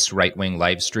repeatedly miss right-wing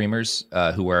live streamers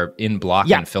who are in block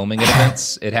and filming at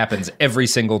events. It happens every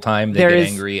single time they get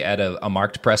angry at a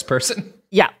marked press person.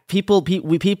 Yeah, people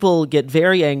get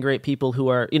very angry at people who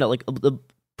are,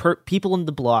 people in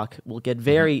the block will get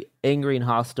very angry and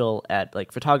hostile at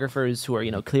like photographers who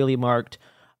are, clearly marked,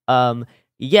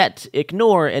 yet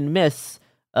ignore and miss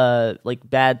bad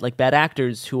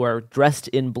actors who are dressed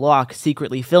in block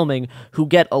secretly filming who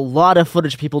get a lot of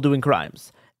footage of people doing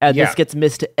crimes. And this gets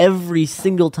missed every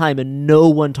single time, and no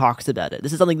one talks about it.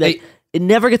 This is something that it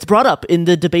never gets brought up in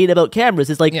the debate about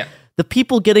cameras. It's like the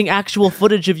people getting actual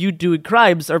footage of you doing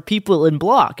crimes are people in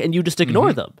block, and you just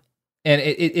ignore them. And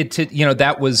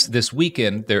that was this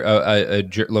weekend. There, a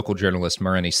local journalist,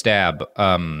 Marani Stab,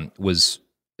 was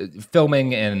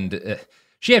filming, and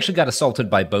she actually got assaulted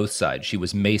by both sides. She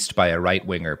was maced by a right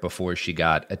winger before she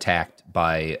got attacked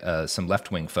by some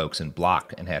left wing folks in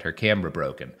block and had her camera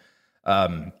broken.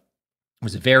 It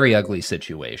was a very ugly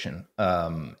situation.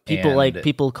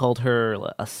 People called her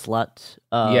a slut.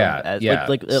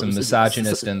 Some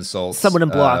misogynist insults. Someone in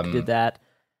block did that,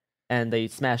 and they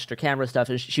smashed her camera stuff.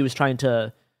 And she was trying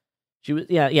to.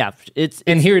 It's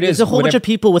here it is. There's a whole bunch of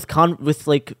people with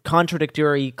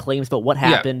contradictory claims about what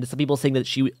happened. Some people saying that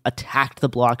she attacked the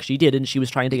block. She did, and she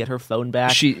was trying to get her phone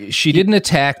back. She didn't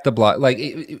attack the block.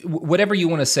 Like whatever you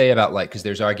want to say about because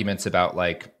there's arguments about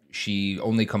she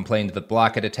only complained that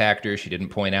block had attacked her. She didn't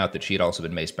point out that she had also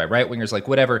been maced by right wingers. Like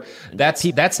whatever.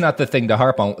 That's not the thing to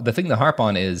harp on. The thing to harp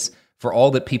on is, for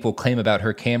all that people claim about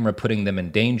her camera putting them in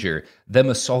danger, them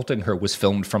assaulting her was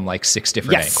filmed from 6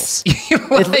 different angles.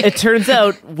 It turns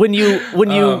out when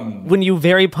you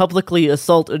very publicly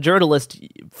assault a journalist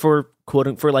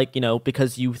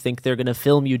because you think they're going to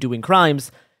film you doing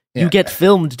crimes, you get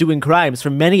filmed doing crimes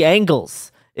from many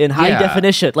angles in high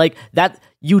definition. Like that,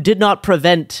 you did not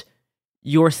prevent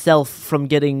yourself from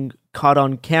getting caught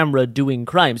on camera doing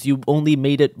crimes. You only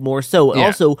made it more so. And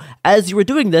also, as you were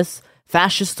doing this,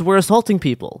 fascists were assaulting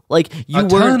people. A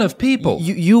ton of people.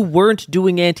 You weren't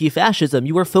doing anti-fascism.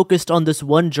 You were focused on this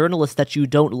one journalist that you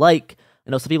don't like.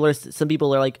 Some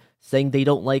people are saying they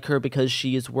don't like her because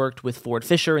she has worked with Ford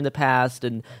Fisher in the past,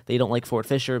 and they don't like Ford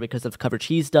Fisher because of coverage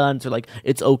he's done. So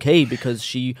it's okay because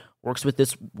she works with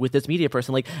this media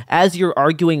person. As you're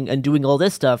arguing and doing all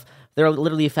this stuff, there are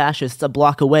literally fascists a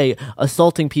block away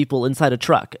assaulting people inside a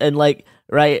truck, and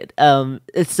right.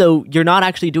 So you're not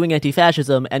actually doing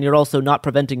anti-fascism, and you're also not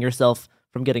preventing yourself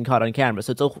from getting caught on camera.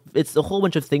 So it's a whole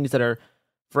bunch of things that are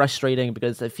frustrating,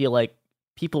 because I feel like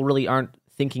people really aren't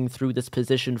thinking through this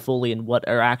position fully and what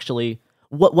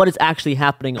is actually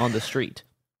happening on the street.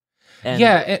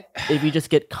 And if you just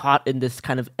get caught in this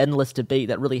kind of endless debate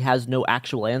that really has no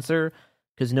actual answer,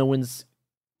 because no one's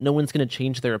going to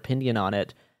change their opinion on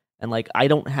it. And I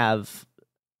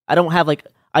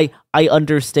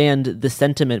understand the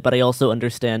sentiment, but I also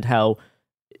understand how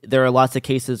there are lots of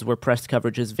cases where press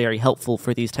coverage is very helpful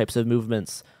for these types of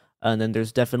movements. And then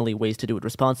there's definitely ways to do it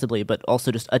responsibly, but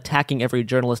also just attacking every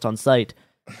journalist on site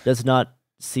does not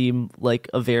seem like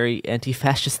a very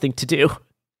anti-fascist thing to do.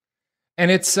 And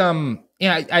it's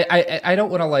I don't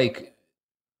want to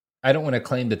I don't want to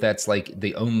claim that that's like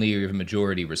the only or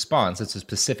majority response. It's a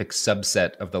specific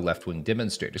subset of the left-wing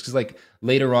demonstrators. Because like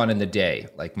later on in the day,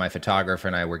 like my photographer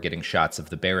and I were getting shots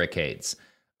of the barricades,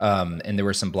 and there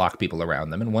were some block people around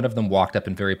them. And one of them walked up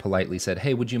and very politely said,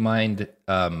 "Hey, would you mind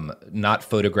not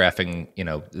photographing,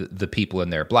 the people in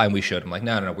there?" And we showed him like,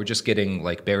 no, we're just getting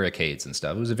like barricades and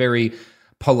stuff. It was a very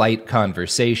polite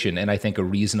conversation, and I think a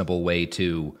reasonable way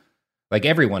to. Like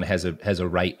everyone has a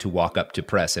right to walk up to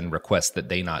press and request that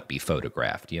they not be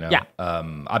photographed, Yeah.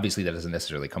 Obviously, that doesn't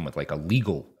necessarily come with like a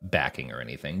legal backing or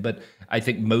anything. But I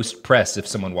think most press, if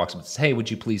someone walks up and says, "Hey,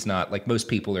 would you please not?" Like most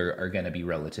people are going to be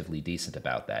relatively decent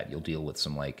about that. You'll deal with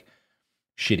some like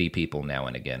shitty people now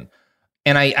and again.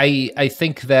 And I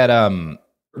think that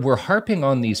we're harping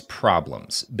on these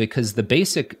problems because the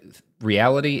basic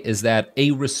reality is that a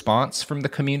response from the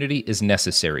community is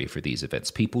necessary for these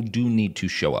events. People do need to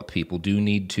show up. People do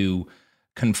need to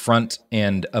confront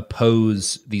and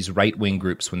oppose these right-wing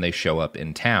groups when they show up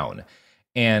in town.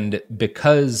 And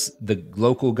because the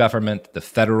local government, the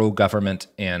federal government,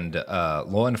 and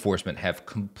law enforcement have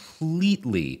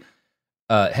completely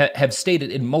have stated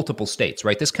in multiple states,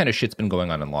 right? This kind of shit's been going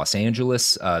on in Los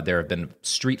Angeles. There have been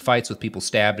street fights with people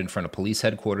stabbed in front of police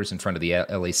headquarters, in front of the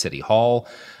LA City Hall.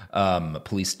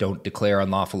 Police don't declare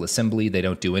unlawful assembly. They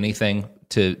don't do anything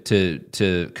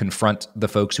to confront the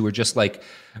folks who are just like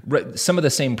some of the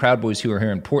same Proud Boys who are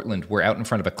here in Portland were out in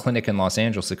front of a clinic in Los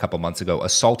Angeles a couple months ago,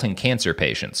 assaulting cancer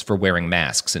patients for wearing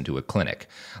masks into a clinic.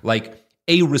 Like,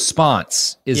 a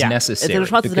response is necessary.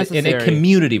 And a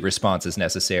community response is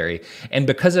necessary. And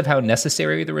because of how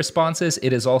necessary the response is,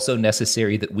 it is also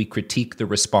necessary that we critique the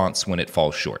response when it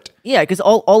falls short. Yeah, because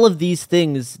all of these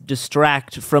things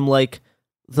distract from like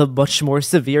the much more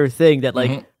severe thing that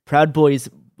like Proud Boys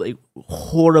like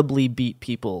horribly beat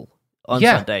people on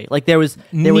Sunday. Like there was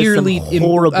nearly some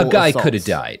horrible a guy assaults. could have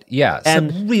died. Yeah,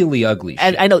 some really ugly shit.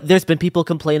 And I know there's been people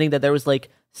complaining that there was like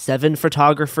 7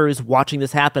 photographers watching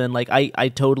this happen, and like I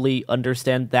totally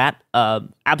understand that.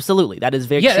 Absolutely, that is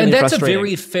very and that's frustrating. a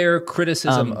very fair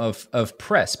criticism of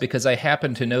press, because I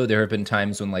happen to know there have been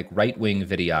times when like right-wing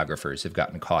videographers have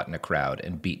gotten caught in a crowd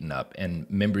and beaten up, and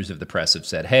members of the press have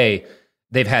said, "Hey,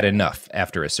 they've had enough"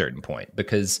 after a certain point,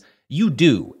 because you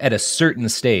do at a certain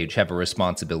stage have a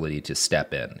responsibility to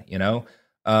step in.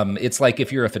 It's like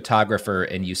if you're a photographer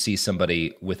and you see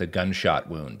somebody with a gunshot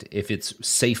wound, if it's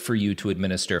safe for you to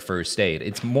administer first aid,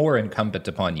 it's more incumbent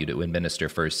upon you to administer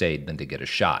first aid than to get a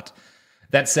shot.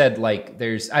 That said, like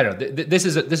this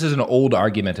is an old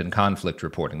argument in conflict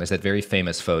reporting. There's that very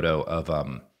famous photo of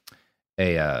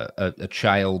a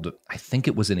child, I think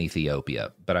it was in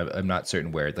Ethiopia, but I'm not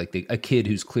certain where, like a kid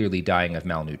who's clearly dying of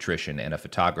malnutrition, and a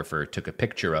photographer took a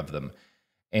picture of them.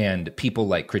 And people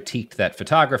like critiqued that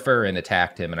photographer and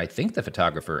attacked him. And I think the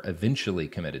photographer eventually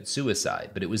committed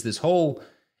suicide. But it was this whole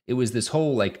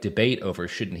like debate over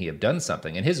shouldn't he have done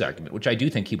something. And his argument, which I do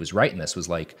think he was right in this, was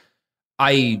like,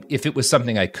 if it was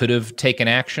something I could have taken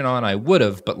action on, I would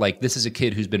have. But like, this is a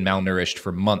kid who's been malnourished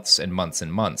for months and months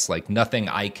and months. Like nothing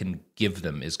I can give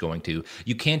them is going to.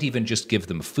 You can't even just give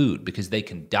them food because they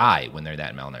can die when they're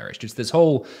that malnourished.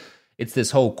 It's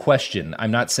this whole question. I'm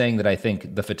not saying that I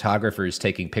think the photographers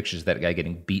taking pictures of that guy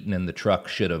getting beaten in the truck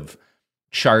should have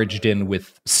charged in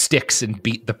with sticks and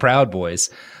beat the Proud Boys,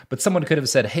 but someone could have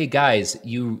said, "Hey guys,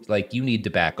 you need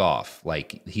to back off.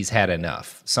 Like he's had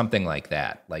enough." Something like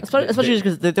that. Like especially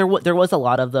because there was a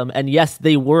lot of them, and yes,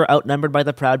 they were outnumbered by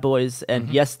the Proud Boys, and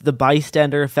yes, the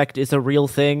bystander effect is a real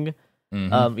thing.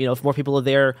 If more people are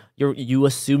there, you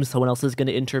assume someone else is going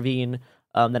to intervene.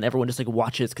 Then everyone just like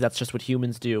watches because that's just what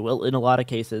humans do. Well, in a lot of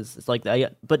cases, it's like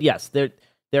that. But yes, there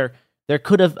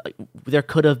could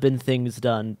have been things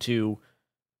done to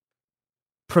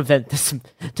prevent this,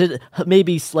 to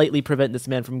maybe slightly prevent this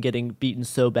man from getting beaten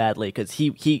so badly, because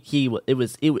it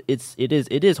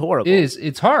is horrible.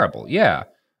 It's horrible. Yeah.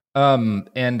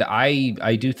 And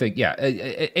I do think,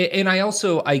 and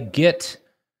I get.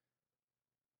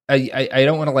 I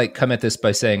don't want to like come at this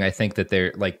by saying I think that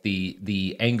they're like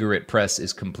the anger at press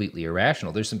is completely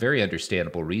irrational. There's some very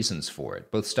understandable reasons for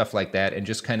it, both stuff like that and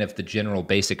just kind of the general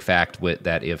basic fact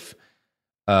that if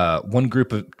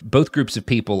both groups of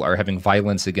people are having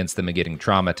violence against them and getting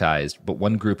traumatized, but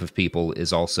one group of people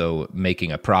is also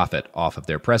making a profit off of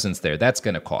their presence there, that's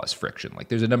going to cause friction. Like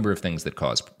there's a number of things that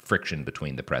cause friction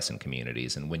between the press and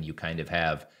communities, and when you kind of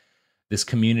have this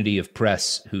community of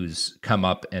press who's come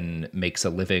up and makes a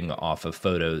living off of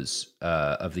photos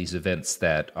of these events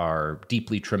that are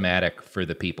deeply traumatic for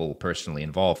the people personally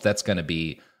involved, that's going to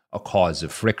be a cause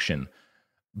of friction.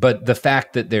 But the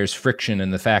fact that there's friction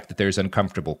and the fact that there's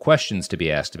uncomfortable questions to be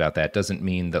asked about that doesn't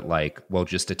mean that, like, well,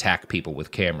 just attack people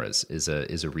with cameras is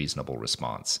a reasonable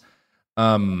response.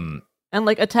 And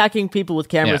like attacking people with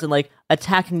cameras and like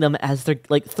attacking them as they're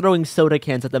like throwing soda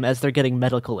cans at them as they're getting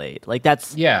medical aid. Like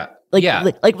that's like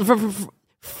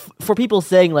for people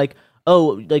saying like,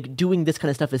 oh, like doing this kind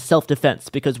of stuff is self-defense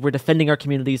because we're defending our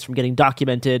communities from getting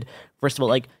documented. First of all,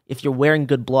 like if you're wearing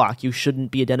good block, you shouldn't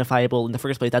be identifiable in the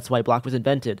first place. That's why block was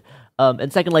invented.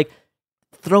 And second, like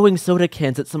throwing soda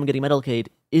cans at someone getting medical aid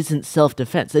isn't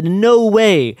self-defense. In no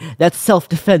way that's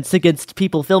self-defense against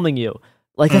people filming you.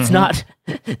 Like that's not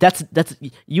that's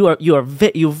you are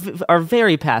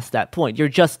very past that point. You're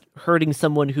just hurting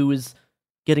someone who is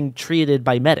getting treated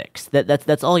by medics.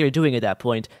 That's all you're doing at that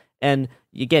point. And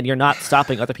again, you're not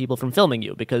stopping other people from filming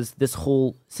you because this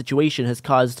whole situation has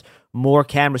caused more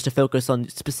cameras to focus on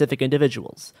specific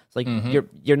individuals. It's like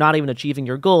you're not even achieving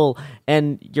your goal,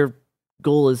 and your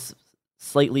goal is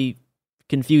slightly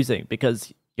confusing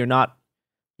because you're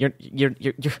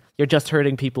just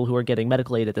hurting people who are getting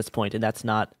medical aid at this point, and that's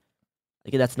not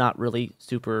really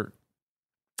super.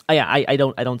 I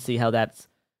don't see how that's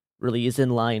really is in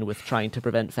line with trying to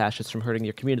prevent fascists from hurting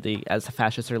your community, as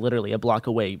fascists are literally a block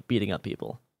away beating up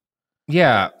people.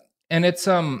 Yeah, and it's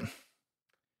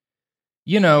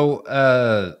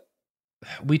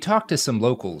we talked to some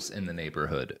locals in the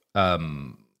neighborhood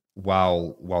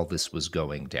while this was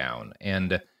going down,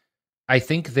 and I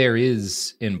think there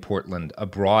is in Portland a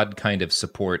broad kind of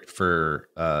support for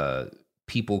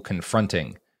people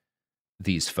confronting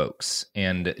these folks,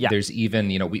 and there's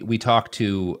even we talked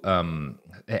to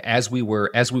as we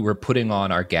were putting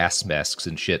on our gas masks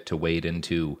and shit to wade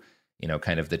into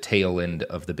kind of the tail end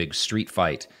of the big street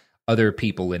fight. Other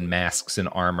people in masks and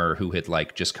armor who had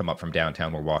like just come up from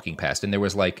downtown were walking past, and there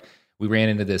was like we ran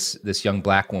into this young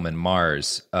black woman,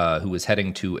 Mars, who was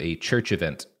heading to a church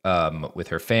event with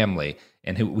her family,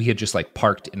 and we had just like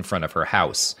parked in front of her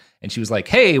house, and she was like,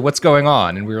 "Hey, what's going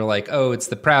on?" And we were like, "Oh, it's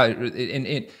the Proud."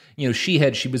 And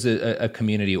she was a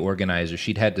community organizer.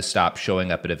 She'd had to stop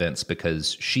showing up at events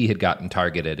because she had gotten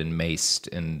targeted and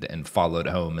maced and followed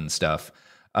home and stuff.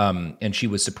 And she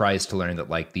was surprised to learn that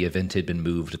like the event had been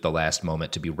moved at the last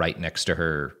moment to be right next to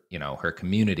her, her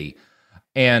community,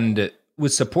 and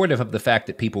was supportive of the fact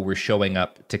that people were showing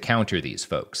up to counter these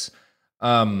folks.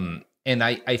 And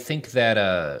I think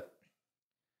that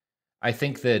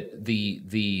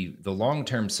the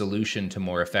long-term solution to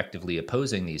more effectively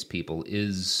opposing these people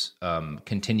is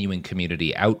continuing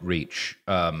community outreach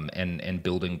and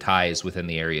building ties within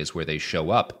the areas where they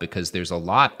show up, because there's a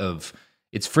lot of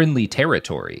it's friendly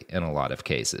territory in a lot of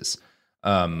cases.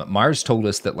 Mars told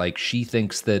us that like she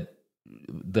thinks that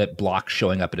blocks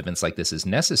showing up at events like this is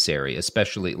necessary,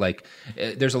 especially like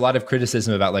there's a lot of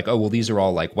criticism about like, oh, well, these are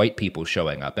all like white people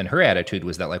showing up. And her attitude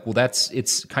was that like, well,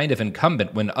 it's kind of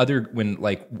incumbent when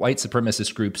like white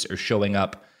supremacist groups are showing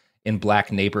up in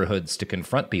black neighborhoods to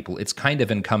confront people. It's kind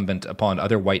of incumbent upon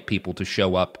other white people to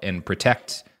show up and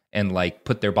protect and like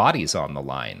put their bodies on the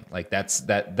line. Like that's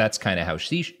kind of how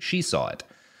she saw it.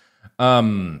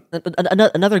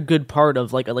 Another good part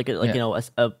of like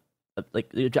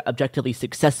the objectively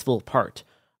successful part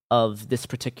of this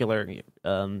particular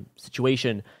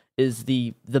situation is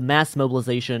the mass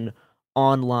mobilization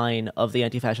online of the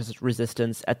anti-fascist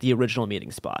resistance at the original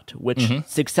meeting spot, which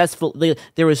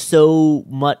there was so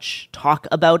much talk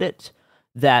about it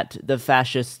that the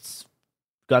fascists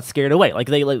got scared away. Like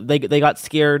they got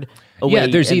scared away.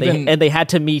 Yeah, and they had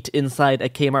to meet inside a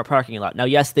Kmart parking lot. Now,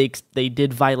 yes, they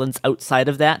did violence outside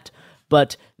of that,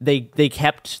 but they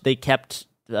kept the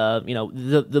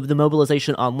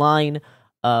mobilization online,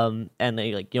 and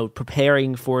they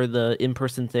preparing for the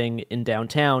in-person thing in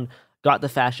downtown, got the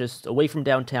fascists away from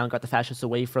downtown, got the fascists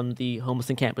away from the homeless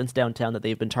encampments downtown that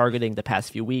they've been targeting the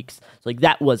past few weeks. So like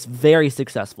that was very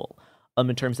successful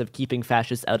in terms of keeping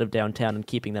fascists out of downtown and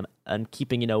keeping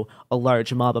a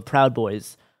large mob of Proud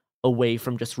Boys away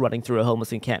from just running through a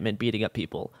homeless encampment beating up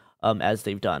people as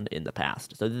they've done in the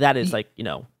past. So that is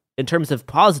in terms of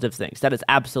positive things, that is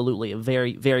absolutely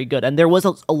very, very good. And there was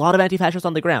a lot of anti-fascists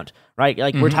on the ground, right?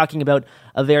 Like we're talking about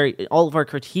all of our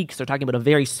critiques are talking about a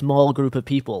very small group of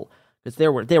people, because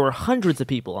there were hundreds of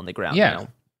people on the ground. Yeah.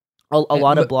 A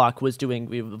lot of Block was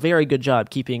doing a very good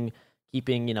job keeping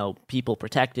people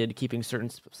protected, keeping certain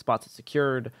spots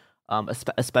secured,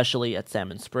 especially at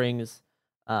Salmon Springs.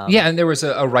 And there was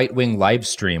a right-wing live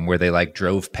stream where they like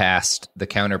drove past the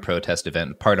counter-protest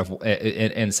event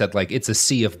and said like, it's a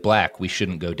sea of black, we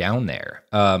shouldn't go down there.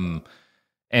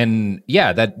 And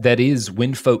yeah, that is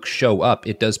when folks show up,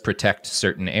 it does protect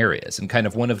certain areas. And kind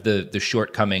of one of the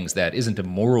shortcomings that isn't a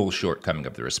moral shortcoming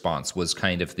of the response was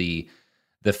kind of the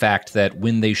fact that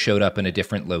when they showed up in a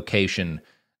different location,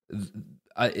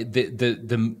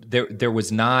 there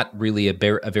was not really a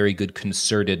very good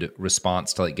concerted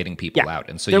response to like getting people out.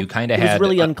 And so you kind of had... It was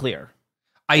really unclear.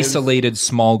 Isolated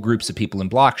small groups of people in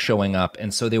blocks showing up,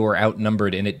 and so they were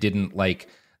outnumbered, and it didn't like...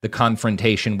 The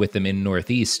confrontation with them in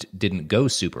Northeast didn't go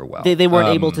super well. They weren't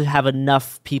able to have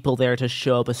enough people there to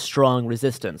show up a strong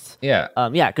resistance. Yeah.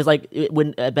 Because like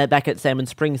when back at Salmon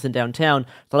Springs in downtown,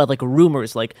 a lot of like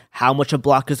rumors like how much a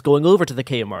block is going over to the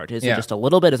Kmart. Is it just a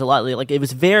little bit? Is it a lot? Like it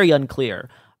was very unclear.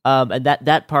 And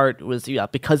that part was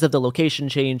because of the location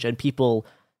change and people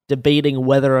debating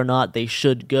whether or not they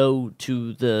should go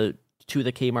to the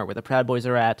Kmart where the Proud Boys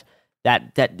are at.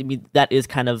 That is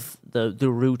kind of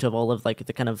the root of all of like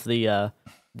the kind of the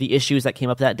issues that came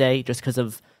up that day, just because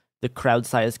of the crowd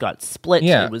size got split.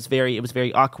 Yeah. It was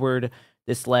very awkward.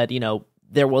 This led,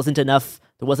 there wasn't enough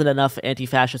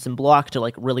anti-fascists in block to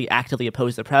like really actively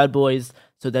oppose the Proud Boys.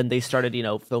 So then they started,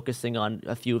 focusing on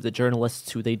a few of the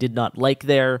journalists who they did not like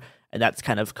there, and that's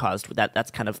kind of caused that.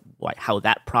 That's kind of how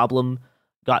that problem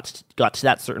got to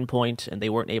that certain point, and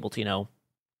they weren't able to,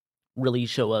 really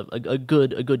show a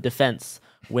good defense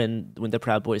when the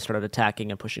Proud Boys started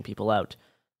attacking and pushing people out.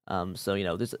 So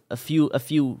there's a few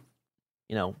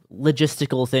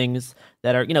logistical things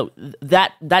that are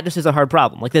that just is a hard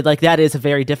problem. Like that is a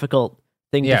very difficult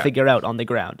thing to figure out on the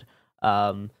ground.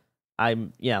 I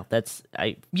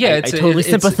totally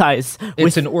sympathize.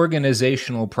 It's an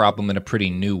organizational problem and a pretty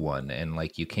new one, and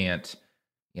like you can't.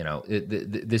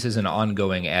 This is an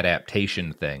ongoing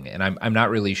adaptation thing, and I'm not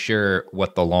really sure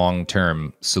what the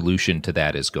long-term solution to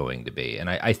that is going to be. And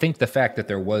I think the fact that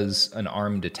there was an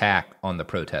armed attack on the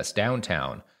protest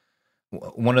downtown,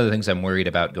 one of the things I'm worried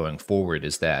about going forward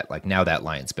is that, like, now that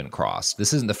line's been crossed.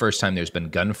 This isn't the first time there's been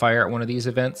gunfire at one of these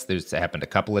events. It happened a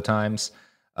couple of times.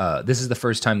 This is the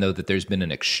first time, though, that there's been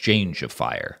an exchange of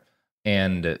fire.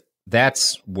 And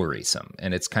that's worrisome,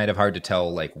 and it's kind of hard to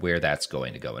tell like where that's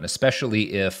going to go. And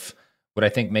especially if what I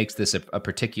think makes this a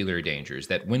particular danger is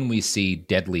that when we see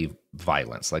deadly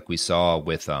violence, like we saw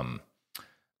with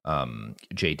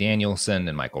Jay Danielson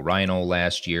and Michael Rhino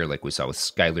last year, like we saw with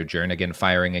Skylar Jernigan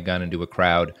firing a gun into a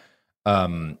crowd,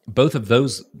 both of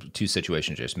those two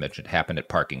situations I just mentioned happened at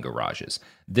parking garages.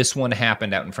 This one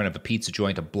happened out in front of a pizza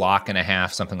joint, a block and a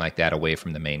half, something like that, away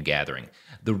from the main gathering.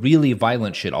 The really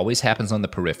violent shit always happens on the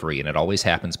periphery, and it always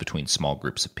happens between small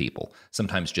groups of people,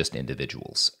 sometimes just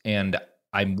individuals. And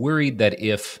I'm worried that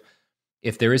if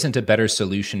there isn't a better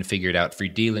solution figured out for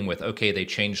dealing with, okay, they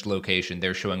changed location,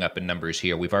 they're showing up in numbers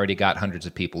here, we've already got hundreds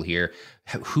of people here,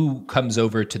 who comes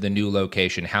over to the new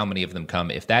location, how many of them come,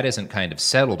 if that isn't kind of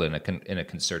settled in a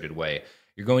concerted way,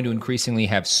 you're going to increasingly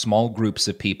have small groups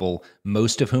of people,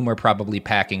 most of whom are probably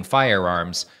packing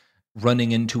firearms,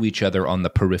 running into each other on the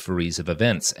peripheries of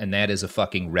events, and that is a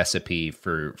fucking recipe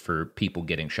for people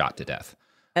getting shot to death.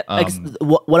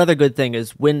 One other good thing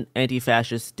is when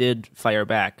anti-fascists did fire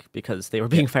back because they were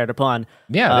being fired upon.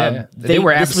 They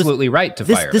were absolutely right to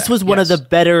fire back. This was one of the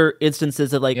better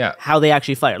instances of how they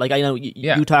actually fired. Like I know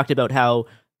you talked about how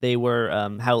they were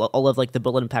how all of like the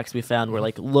bullet impacts we found were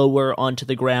like lower onto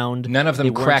the ground. None of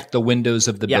them cracked the windows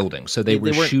of the building, so they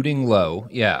were shooting low.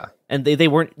 Yeah. And they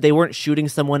weren't shooting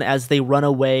someone as they run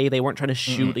away. They weren't trying to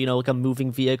shoot, like a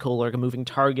moving vehicle or like a moving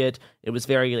target. It was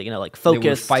very, like focused. They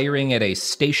were firing at a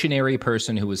stationary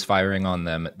person who was firing on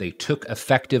them. They took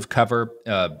effective cover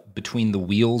between the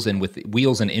wheels and with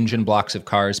wheels and engine blocks of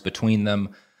cars between them.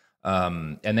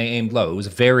 And they aimed low. It was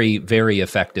very, very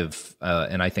effective,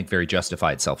 and I think very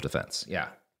justified self-defense. Yeah.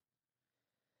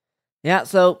 Yeah,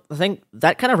 so I think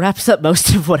that kind of wraps up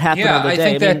most of what happened on the day.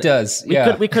 I think that does.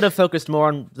 We could have focused more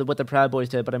on what the Proud Boys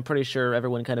did, but I'm pretty sure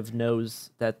everyone kind of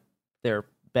knows that they're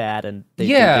bad and they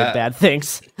did bad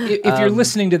things. If you're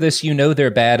listening to this, they're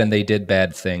bad and they did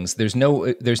bad things. There's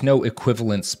no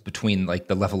equivalence between like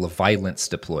the level of violence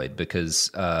deployed because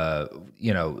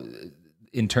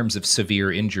in terms of severe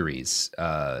injuries,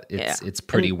 it's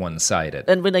pretty one-sided.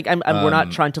 And when we're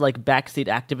not trying to like backseat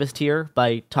activist here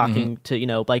by talking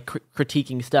to by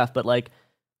critiquing stuff, but like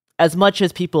as much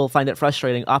as people find it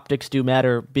frustrating, optics do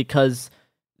matter because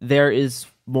there is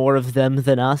more of them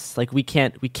than us. Like we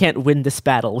can't win this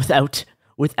battle without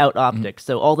optics.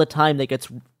 So all the time that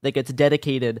gets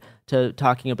dedicated to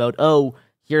talking about, oh,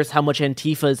 here's how much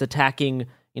Antifa is attacking,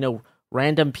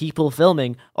 random people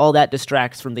filming, all that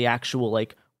distracts from the actual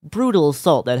like brutal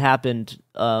assault that happened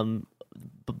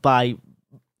by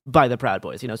the Proud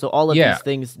Boys. So all of these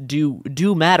things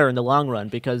do matter in the long run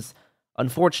because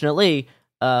unfortunately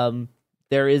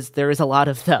there is a lot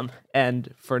of them,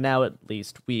 and for now at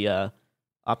least,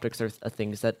 optics are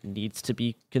things that needs to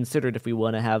be considered if we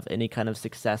want to have any kind of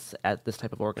success at this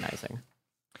type of organizing.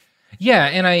 Yeah,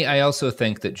 and I also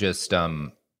think that just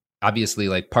obviously,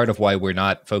 like, part of why we're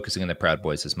not focusing on the Proud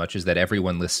Boys as much is that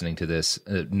everyone listening to this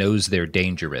knows they're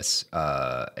dangerous,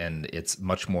 and it's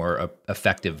much more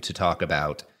effective to talk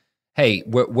about, hey,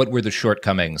 what were the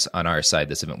shortcomings on our side of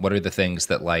this event? What are the things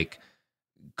that, like,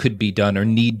 could be done or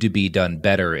need to be done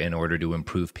better in order to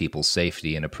improve people's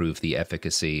safety and improve the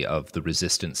efficacy of the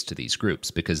resistance to these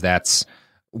groups? Because that's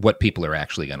what people are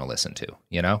actually going to listen to,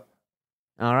 you know?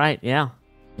 All right, yeah.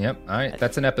 Yep, all right,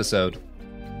 that's an episode.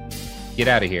 Get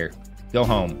out of here. Go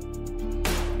home.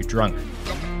 You're drunk.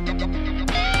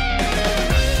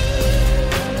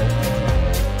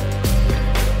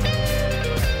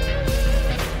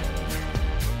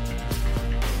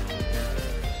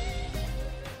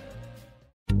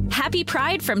 Happy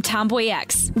Pride from Tomboy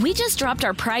X. We just dropped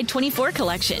our Pride 24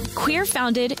 collection. Queer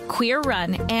founded, queer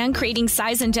run, and creating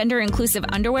size and gender inclusive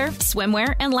underwear,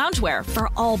 swimwear, and loungewear for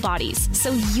all bodies,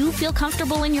 so you feel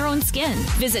comfortable in your own skin.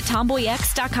 Visit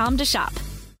tomboyx.com to shop.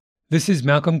 This is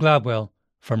Malcolm Gladwell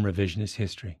from Revisionist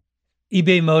History.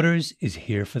 eBay Motors is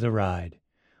here for the ride.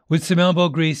 With some elbow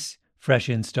grease, fresh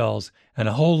installs, and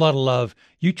a whole lot of love,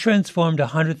 you transformed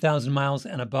 100,000 miles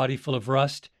and a body full of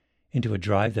rust into a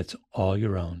drive that's all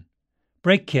your own.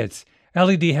 Brake kits,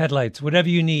 LED headlights, whatever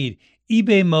you need,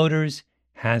 eBay Motors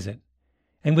has it.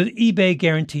 And with eBay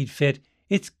Guaranteed Fit,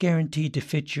 it's guaranteed to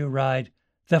fit your ride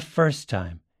the first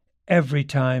time, every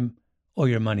time, or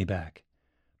your money back.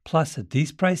 Plus, at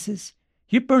these prices,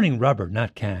 you're burning rubber,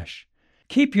 not cash.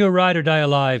 Keep your ride or die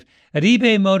alive at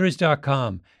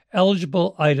ebaymotors.com.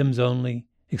 Eligible items only.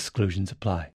 Exclusions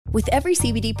apply. With every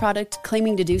CBD product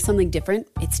claiming to do something different,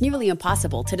 it's nearly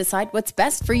impossible to decide what's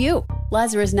best for you.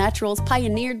 Lazarus Naturals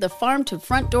pioneered the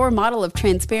farm-to-front-door model of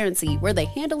transparency, where they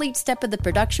handle each step of the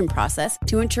production process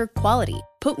to ensure quality,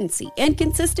 potency, and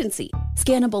consistency.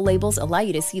 Scannable labels allow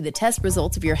you to see the test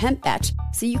results of your hemp batch,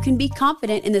 so you can be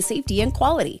confident in the safety and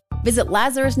quality. Visit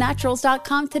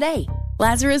LazarusNaturals.com today.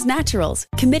 Lazarus Naturals,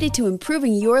 committed to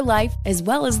improving your life as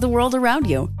well as the world around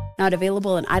you. Not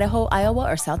available in Idaho,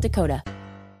 Iowa, or South Dakota.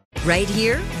 Right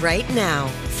here, right now.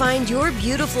 Find your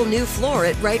beautiful new floor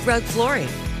at Right Rug Flooring.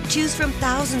 Choose from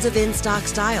thousands of in-stock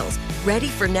styles, ready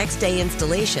for next day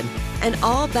installation, and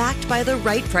all backed by the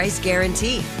right price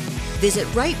guarantee. Visit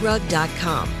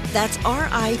rightrug.com. That's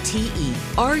RITERUG.com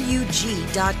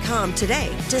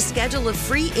today to schedule a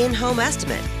free in-home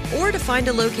estimate or to find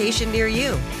a location near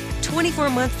you.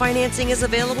 24-month financing is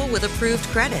available with approved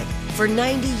credit. For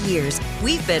 90 years,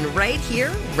 we've been right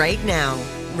here, right now.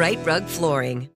 Right Rug Flooring.